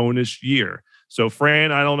this bonus year? So,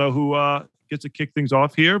 Fran, I don't know who gets to kick things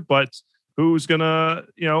off here, but who's going to,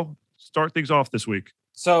 start things off this week?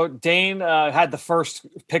 So Dane had the first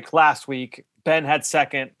pick last week. Ben had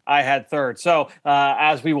second. I had third. So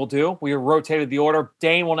as we will do, we rotated the order.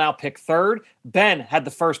 Dane will now pick third. Ben had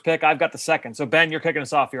the first pick. I've got the second. So Ben, you're kicking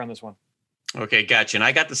us off here on this one. Okay, gotcha. And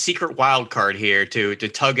I got the secret wild card here to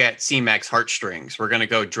tug at C-Mac's heartstrings. We're going to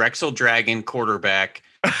go Drexel Dragon quarterback.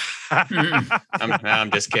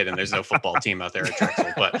 I'm just kidding. There's no football team out there at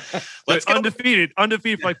Drexel, but let's go. Undefeated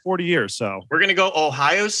for like 40 years. So we're going to go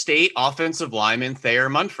Ohio State offensive lineman Thayer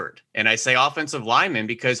Munford. And I say offensive lineman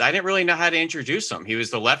because I didn't really know how to introduce him. He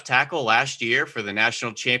was the left tackle last year for the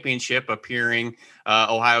national championship appearing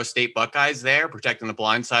Ohio State Buckeyes there, protecting the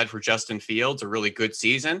blind side for Justin Fields, a really good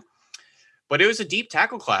season. But it was a deep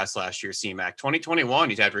tackle class last year, C-Mac. 2021,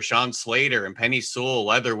 he's had Rashawn Slater and Penny Sewell,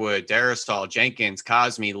 Leatherwood, Darrisaw, Jenkins,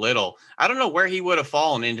 Cosme, Little. I don't know where he would have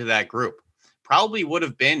fallen into that group. Probably would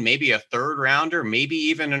have been maybe a third rounder, maybe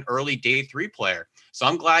even an early day 3 player. So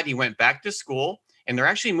I'm glad he went back to school, and they're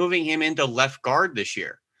actually moving him into left guard this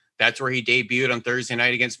year. That's where he debuted on Thursday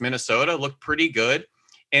night against Minnesota, looked pretty good,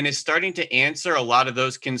 and is starting to answer a lot of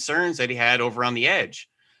those concerns that he had over on the edge,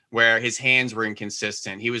 where his hands were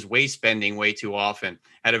inconsistent. He was waist bending way too often,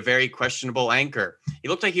 had a very questionable anchor. He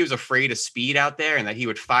looked like he was afraid of speed out there and that he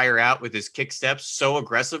would fire out with his kick steps so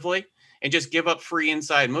aggressively and just give up free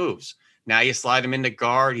inside moves. Now you slide him into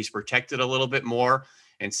guard. He's protected a little bit more.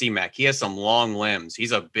 And C-Mac, he has some long limbs.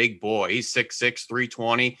 He's a big boy. He's 6'6",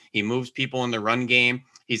 320. He moves people in the run game.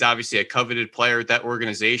 He's obviously a coveted player at that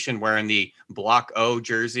organization wearing the Block O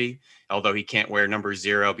jersey, although he can't wear number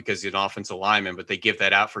 0 because he's an offensive lineman, but they give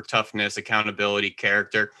that out for toughness, accountability,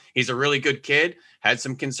 character. He's a really good kid, had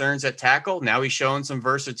some concerns at tackle. Now he's showing some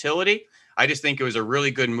versatility. I just think it was a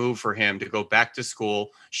really good move for him to go back to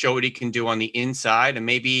school, show what he can do on the inside, and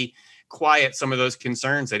maybe quiet some of those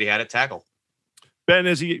concerns that he had at tackle. Ben,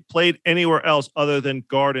 has he played anywhere else other than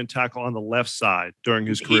guard and tackle on the left side during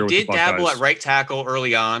his career? He did dabble at right tackle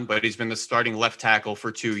early on, but he's been the starting left tackle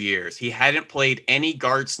for 2 years. He hadn't played any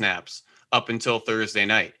guard snaps up until Thursday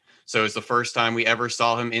night. So it's the first time we ever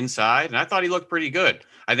saw him inside, and I thought he looked pretty good.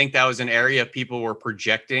 I think that was an area people were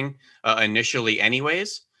projecting initially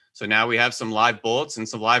anyways. So now we have some live bullets and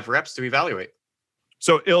some live reps to evaluate.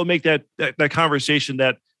 So it'll make that conversation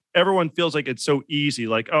that everyone feels like it's so easy.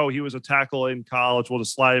 Like, oh, he was a tackle in college. We'll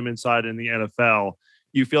just slide him inside in the NFL.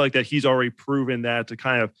 You feel like that he's already proven that to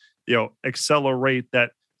kind of, accelerate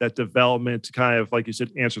that development to kind of, like you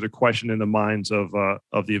said, answer the question in the minds of the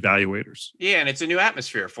evaluators. Yeah, and it's a new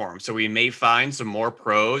atmosphere for him. So we may find some more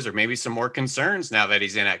pros or maybe some more concerns now that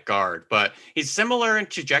he's in at guard. But he's similar in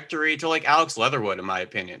trajectory to like Alex Leatherwood, in my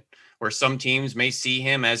opinion, where some teams may see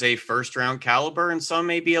him as a first-round caliber and some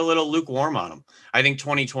may be a little lukewarm on him. I think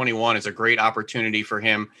 2021 is a great opportunity for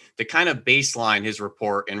him to kind of baseline his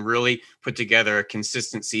report and really put together a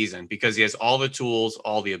consistent season because he has all the tools,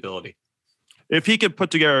 all the ability. If he could put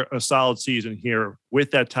together a solid season here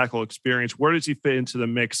with that tackle experience, where does he fit into the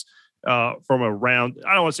mix from a round?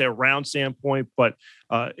 I don't want to say a round standpoint, but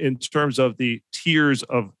in terms of the tiers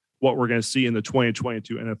of what we're going to see in the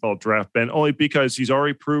 2022 NFL draft, Ben, only because he's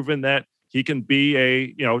already proven that he can be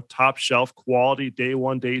a, top shelf quality day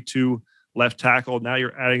 1, day 2 left tackle. Now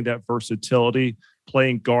you're adding that versatility,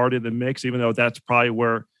 playing guard in the mix, even though that's probably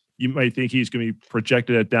where you might think he's going to be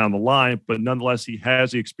projected at down the line, but nonetheless, he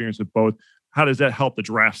has the experience of both. how does that help the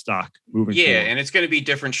draft stock moving forward? And it's going to be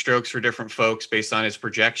different strokes for different folks based on his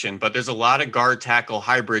projection, but there's a lot of guard tackle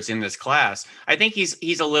hybrids in this class. I think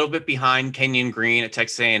he's a little bit behind Kenyon Green at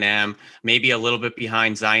Texas A&M, maybe a little bit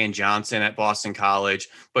behind Zion Johnson at Boston College,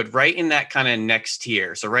 but right in that kind of next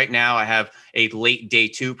tier. So right now I have a late day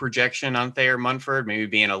 2 projection on Thayer Munford, maybe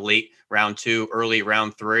being a late round 2, early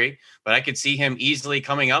round 3, but I could see him easily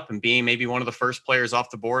coming up and being maybe one of the first players off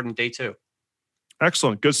the board in day 2.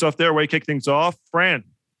 Excellent. Good stuff there. Way to kick things off. Fran,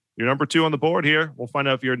 you're number 2 on the board here. We'll find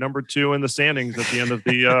out if you're number 2 in the standings at the end of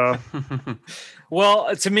the.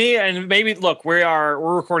 Well, to me, and maybe look, we're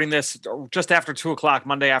recording this just after 2:00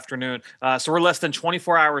 Monday afternoon. So we're less than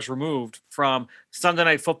 24 hours removed from Sunday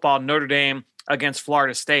Night Football, Notre Dame against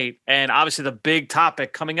Florida State. And obviously the big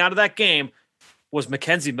topic coming out of that game was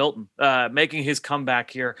McKenzie Milton making his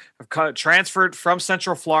comeback here. Transferred from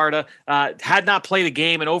Central Florida, had not played a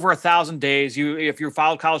game in over 1,000 days. If you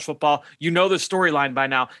followed college football, you know the storyline by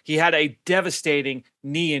now. He had a devastating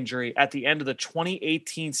knee injury at the end of the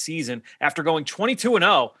 2018 season after going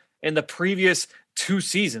 22-0 in the previous 2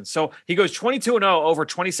 seasons. So he goes 22-0 over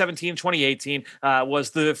 2017, 2018, was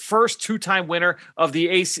the first 2-time winner of the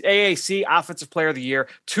AAC Offensive Player of the Year,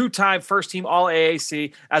 2-time first team All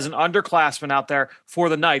AAC as an underclassman out there for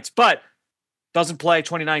the Knights, but doesn't play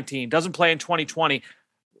 2019, doesn't play in 2020.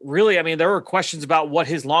 Really, I mean, there were questions about what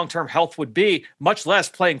his long-term health would be, much less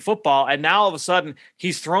playing football. And now all of a sudden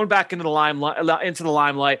he's thrown back into the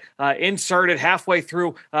limelight, inserted halfway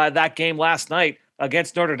through that game last night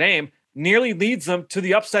against Notre Dame, nearly leads them to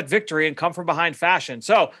the upset victory and come from behind fashion.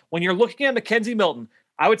 So when you're looking at McKenzie Milton,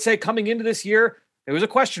 I would say coming into this year, it was a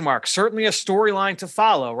question mark, certainly a storyline to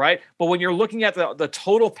follow, right? But when you're looking at the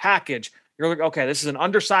total package, you're like, okay, this is an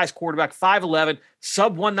undersized quarterback, 5'11",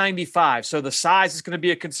 sub 195. So the size is going to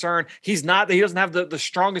be a concern. He doesn't have the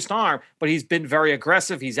strongest arm, but he's been very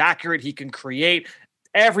aggressive. He's accurate. He can create.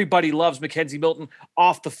 Everybody loves McKenzie Milton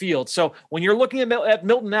off the field. So when you're looking at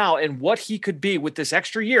Milton now and what he could be with this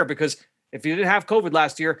extra year, because if he didn't have COVID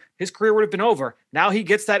last year, his career would have been over. Now he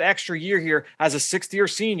gets that extra year here as a 6th-year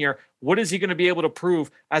senior. What is he going to be able to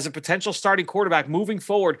prove as a potential starting quarterback moving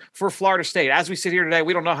forward for Florida State? As we sit here today,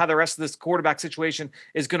 we don't know how the rest of this quarterback situation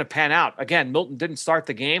is going to pan out. Again, Milton didn't start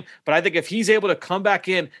the game, but I think if he's able to come back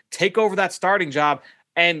in, take over that starting job,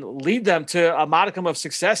 and lead them to a modicum of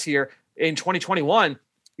success here in 2021,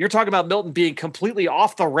 you're talking about Milton being completely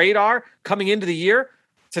off the radar coming into the year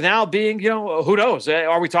to now being, who knows?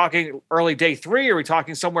 Are we talking early day 3? Are we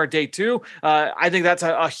talking somewhere day 2? I think that's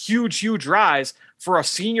a huge, huge rise for a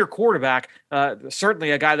senior quarterback.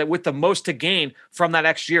 Certainly a guy that with the most to gain from that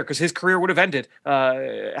extra year, because his career would have ended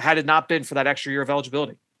had it not been for that extra year of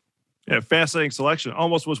eligibility. Yeah, fascinating selection.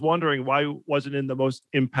 Almost was wondering why wasn't in the most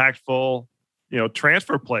impactful,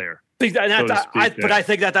 transfer player. But I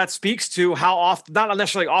think that speaks to how off, not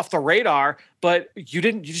necessarily off the radar, but you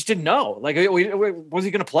just didn't know. Like, was he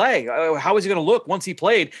going to play? How was he going to look once he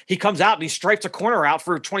played? He comes out and he stripes a corner out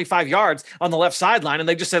for 25 yards on the left sideline, and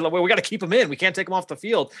they just said, well, we got to keep him in. We can't take him off the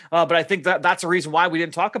field. But I think that's a reason why we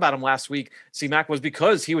didn't talk about him last week, C-Mac, was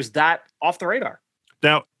because he was that off the radar.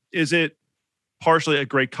 Now, is it partially a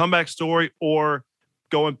great comeback story, or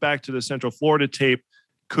going back to the Central Florida tape,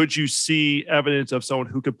 could you see evidence of someone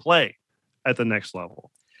who could play at the next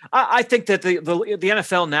level? I think that the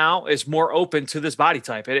NFL now is more open to this body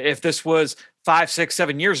type. If this was 5, 6,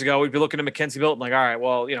 7 years ago, we'd be looking at McKenzie Milton like, all right,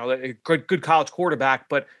 well, a good college quarterback,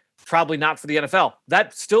 but probably not for the NFL.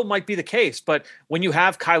 That still might be the case. But when you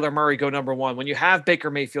have Kyler Murray go number 1, when you have Baker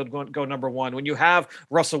Mayfield go number 1, when you have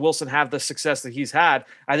Russell Wilson have the success that he's had,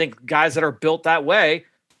 I think guys that are built that way,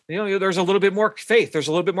 there's a little bit more faith. There's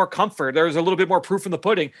a little bit more comfort. There's a little bit more proof in the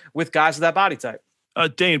pudding with guys of that body type.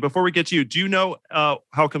 Dane, before we get to you, do you know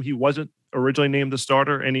how come he wasn't originally named the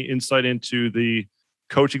starter? Any insight into the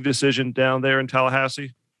coaching decision down there in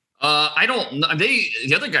Tallahassee? I don't know.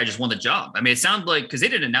 The other guy just won the job. I mean, it sounded like, because they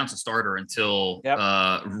didn't announce a starter until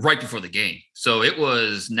right before the game. So it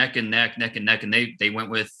was neck and neck, and they went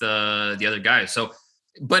with the other guy. So,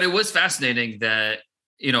 but it was fascinating that,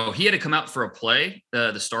 he had to come out for a play,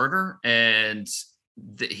 the starter, and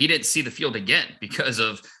he didn't see the field again because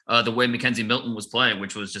of the way McKenzie Milton was playing,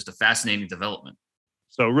 which was just a fascinating development.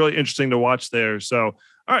 So really interesting to watch there. So,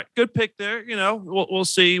 all right, good pick there. We'll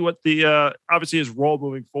see what the obviously his role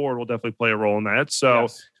moving forward will definitely play a role in that. So,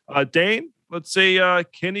 yes. Dane, let's see,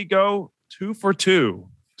 can he go 2 for 2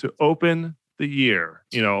 to open the year?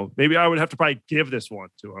 Maybe I would have to probably give this one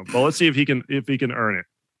to him, but let's see if he can earn it.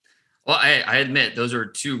 Well, I admit those are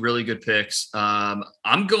 2 really good picks.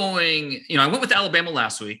 I'm going, I went with Alabama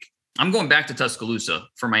last week. I'm going back to Tuscaloosa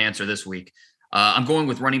for my answer this week. I'm going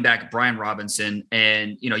with running back Brian Robinson.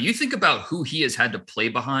 And, you think about who he has had to play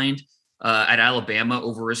behind at Alabama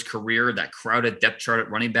over his career, that crowded depth chart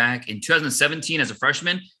at running back. In 2017, as a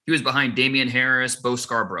freshman, he was behind Damian Harris, Bo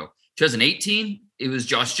Scarborough. 2018, it was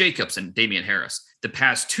Josh Jacobs and Damian Harris. The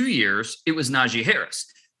past 2 years, it was Najee Harris.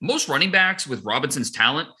 Most running backs with Robinson's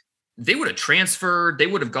talent, they would have transferred. They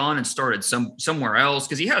would have gone and started somewhere else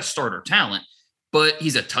because he has starter talent. But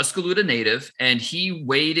he's a Tuscaloosa native, and he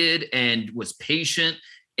waited and was patient.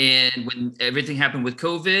 And when everything happened with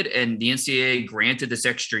COVID and the NCAA granted this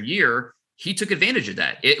extra year, he took advantage of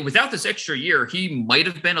that. Without this extra year, he might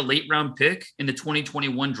have been a late round pick in the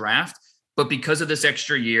 2021 draft. But because of this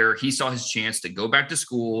extra year, he saw his chance to go back to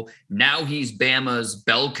school. Now he's Bama's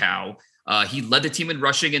bell cow. He led the team in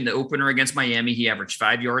rushing in the opener against Miami. He averaged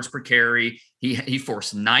 5 yards per carry. He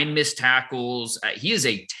forced 9 missed tackles. He is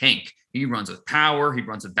a tank. He runs with power. He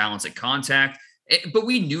runs with balance at contact. But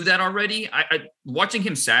we knew that already. Watching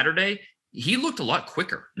him Saturday, he looked a lot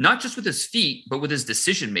quicker, not just with his feet, but with his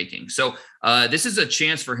decision making. So this is a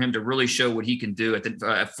chance for him to really show what he can do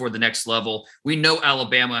for the next level. We know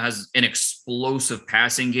Alabama has an explosive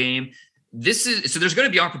passing game. So there's going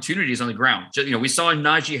to be opportunities on the ground. We saw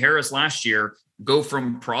Najee Harris last year go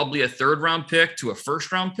from probably a 3rd round pick to a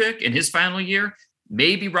 1st round pick in his final year.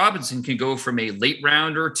 Maybe Robinson can go from a late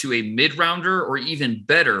rounder to a mid rounder or even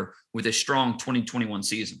better with a strong 2021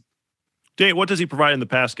 season. Dane, what does he provide in the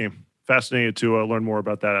pass game? Fascinated to learn more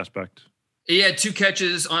about that aspect. He had 2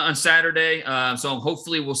 catches on Saturday, so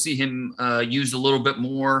hopefully we'll see him used a little bit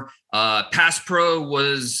more. Pass pro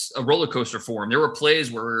was a roller coaster for him. There were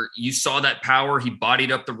plays where you saw that power. He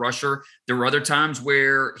bodied up the rusher. There were other times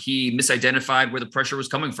where he misidentified where the pressure was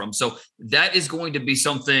coming from. So that is going to be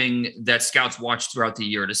something that scouts watch throughout the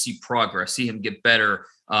year to see progress, see him get better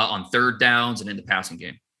on 3rd downs and in the passing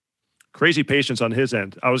game. Crazy patience on his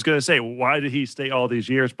end. I was going to say, why did he stay all these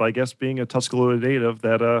years? But I guess being a Tuscaloosa native,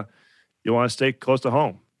 that you want to stay close to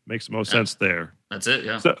home makes the most sense there. That's it.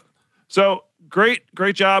 Yeah. So great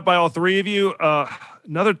job by all 3 of you.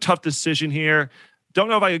 Another tough decision here. Don't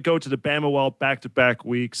know if I could go to the Bama well back-to-back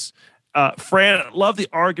weeks. Fran, love the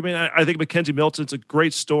argument. I think Mackenzie Milton's a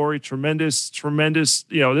great story. Tremendous.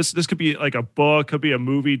 This could be like a book, could be a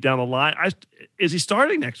movie down the line. Is he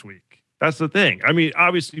starting next week? That's the thing. I mean,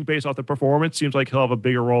 obviously, based off the performance, seems like he'll have a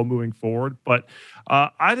bigger role moving forward. But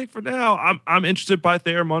I think for now, I'm interested by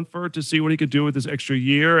Thayer Munford to see what he could do with this extra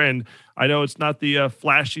year. And I know it's not the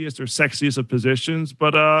flashiest or sexiest of positions,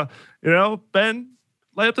 but Ben,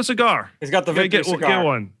 light up the cigar. He's got the victory cigar. Get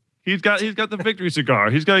one. He's got the victory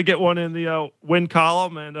cigar. He's got to get one in the win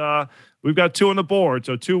column, and we've got 2 on the board.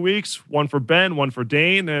 So 2 weeks, 1 for Ben, 1 for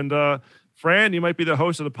Dane, and Fran, you might be the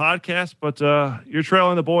host of the podcast, but you're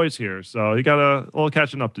trailing the boys here, so you got a little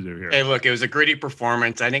catching up to do here. Hey, look, it was a gritty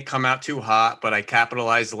performance. I didn't come out too hot, but I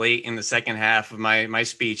capitalized late in the second half of my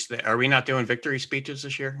speech. Are we not doing victory speeches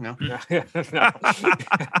this year? No. No.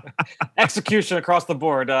 Execution across the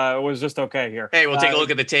board was just okay here. Hey, we'll take a look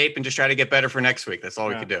at the tape and just try to get better for next week. That's all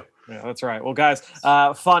we can do. Yeah, that's right. Well, guys,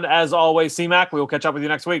 fun as always. CMAC, we will catch up with you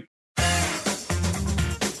next week.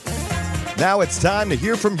 Now it's time to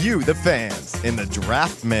hear from you, the fans, in the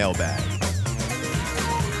Draft Mailbag.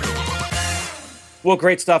 Well,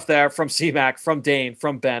 great stuff there from CMAC, from Dane,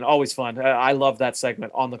 from Ben. Always fun. I love that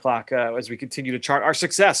segment on the clock as we continue to chart our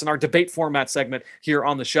success in our debate format segment here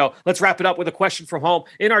on the show. Let's wrap it up with a question from home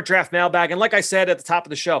in our draft mailbag. And like I said at the top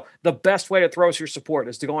of the show, the best way to throw us your support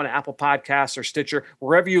is to go on Apple Podcasts or Stitcher,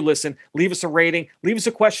 wherever you listen. Leave us a rating. Leave us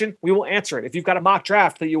a question. We will answer it. If you've got a mock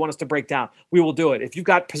draft that you want us to break down, we will do it. If you've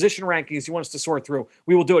got position rankings you want us to sort through,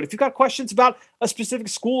 we will do it. If you've got questions about a specific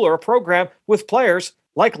school or a program with players,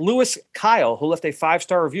 like Lewis Kyle, who left a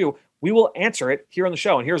 5-star review, we will answer it here on the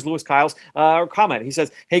show. And here's Lewis Kyle's comment. He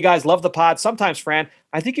says, "Hey guys, love the pod. Sometimes, Fran,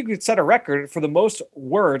 I think you could set a record for the most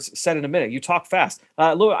words said in a minute. You talk fast."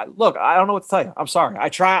 Look, I don't know what to tell you. I'm sorry. I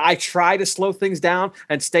try to slow things down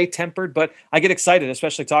and stay tempered, but I get excited,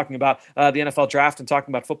 especially talking about the NFL draft and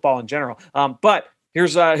talking about football in general. But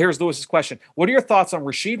here's Lewis's question. What are your thoughts on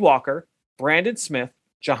Rasheed Walker, Brandon Smith,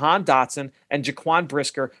 Jahan Dotson, and Jaquan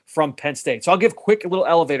Brisker from Penn State? So I'll give quick little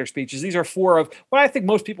elevator speeches. These are 4 of what I think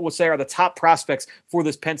most people would say are the top prospects for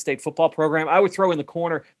this Penn State football program. I would throw in the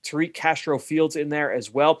corner Tariq Castro-Fields in there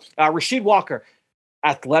as well. Rasheed Walker,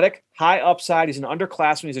 athletic, high upside. He's an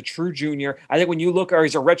underclassman. He's a true junior. I think when you look, or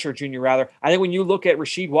he's a redshirt junior rather. I think when you look at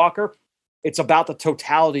Rasheed Walker, it's about the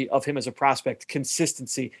totality of him as a prospect,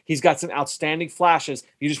 consistency. He's got some outstanding flashes.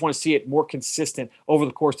 You just want to see it more consistent over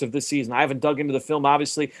the course of this season. I haven't dug into the film,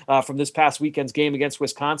 obviously, from this past weekend's game against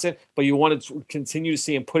Wisconsin, but you want to continue to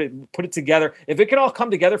see him put it together. If it can all come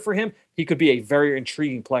together for him, he could be a very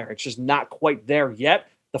intriguing player. It's just not quite there yet.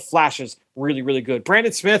 The flashes really, really good.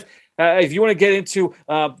 Brandon Smith, if you want to get into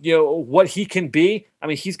what he can be, I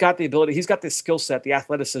mean, he's got the ability, he's got the skill set, the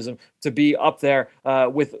athleticism to be up there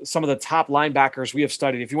with some of the top linebackers we have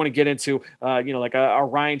studied. If you want to get into like a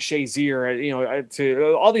Ryan Shazier,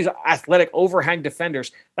 to all these athletic overhang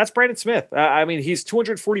defenders, that's Brandon Smith. I mean, he's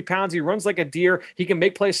 240 pounds. He runs like a deer. He can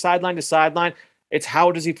make plays sideline to sideline. It's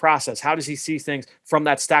how does he process? How does he see things from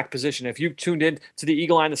that stack position? If you tuned in to the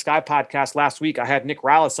Eagle Eye in the Sky podcast last week, I had Nick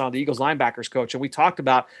Rallis on, the Eagles linebackers coach, and we talked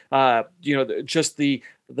about just the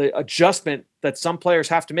adjustment that some players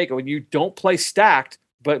have to make when you don't play stacked,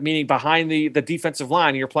 but meaning behind the defensive line,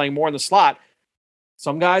 and you're playing more in the slot.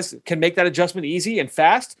 Some guys can make that adjustment easy and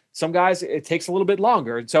fast. Some guys, it takes a little bit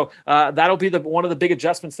longer. And so that'll be one of the big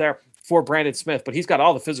adjustments there for Brandon Smith, but he's got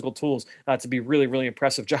all the physical tools to be really, really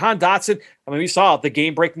impressive. Jahan Dotson, I mean, we saw the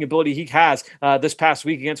game-breaking ability he has this past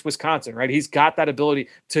week against Wisconsin, right? He's got that ability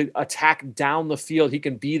to attack down the field. He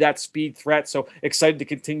can be that speed threat, so excited to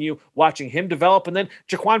continue watching him develop. And then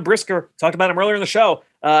Jaquan Brisker, talked about him earlier in the show.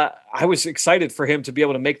 I was excited for him to be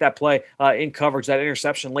able to make that play in coverage, that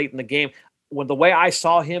interception late in the game. When the way I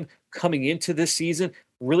saw him coming into this season,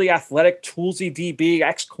 really athletic, toolsy DB,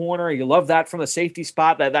 X-corner. You love that from the safety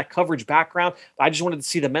spot, that coverage background. I just wanted to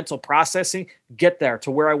see the mental processing get there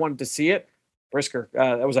to where I wanted to see it. Brisker,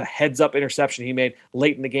 that was a heads-up interception he made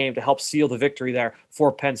late in the game to help seal the victory there for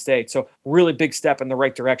Penn State. So really big step in the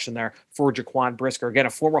right direction there for Jaquan Brisker. Again, a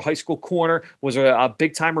former high school corner, was a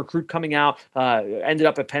big-time recruit coming out, ended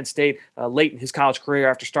up at Penn State late in his college career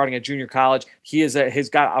after starting at junior college. He's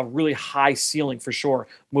got a really high ceiling for sure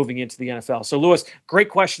moving into the NFL. So, Lewis, great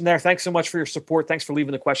question there. Thanks so much for your support. Thanks for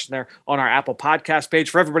leaving the question there on our Apple Podcast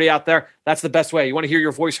page. For everybody out there, that's the best way. You want to hear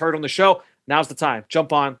your voice heard on the show? Now's the time.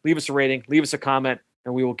 Jump on, leave us a rating, leave us a comment,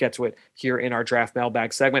 and we will get to it here in our draft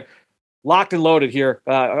mailbag segment. Locked and loaded here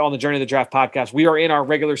on the Journey of the Draft podcast. We are in our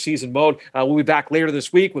regular season mode. We'll be back later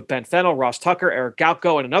this week with Ben Fennell, Ross Tucker, Eric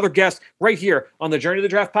Galko, and another guest right here on the Journey of the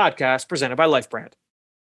Draft podcast presented by Life Brand.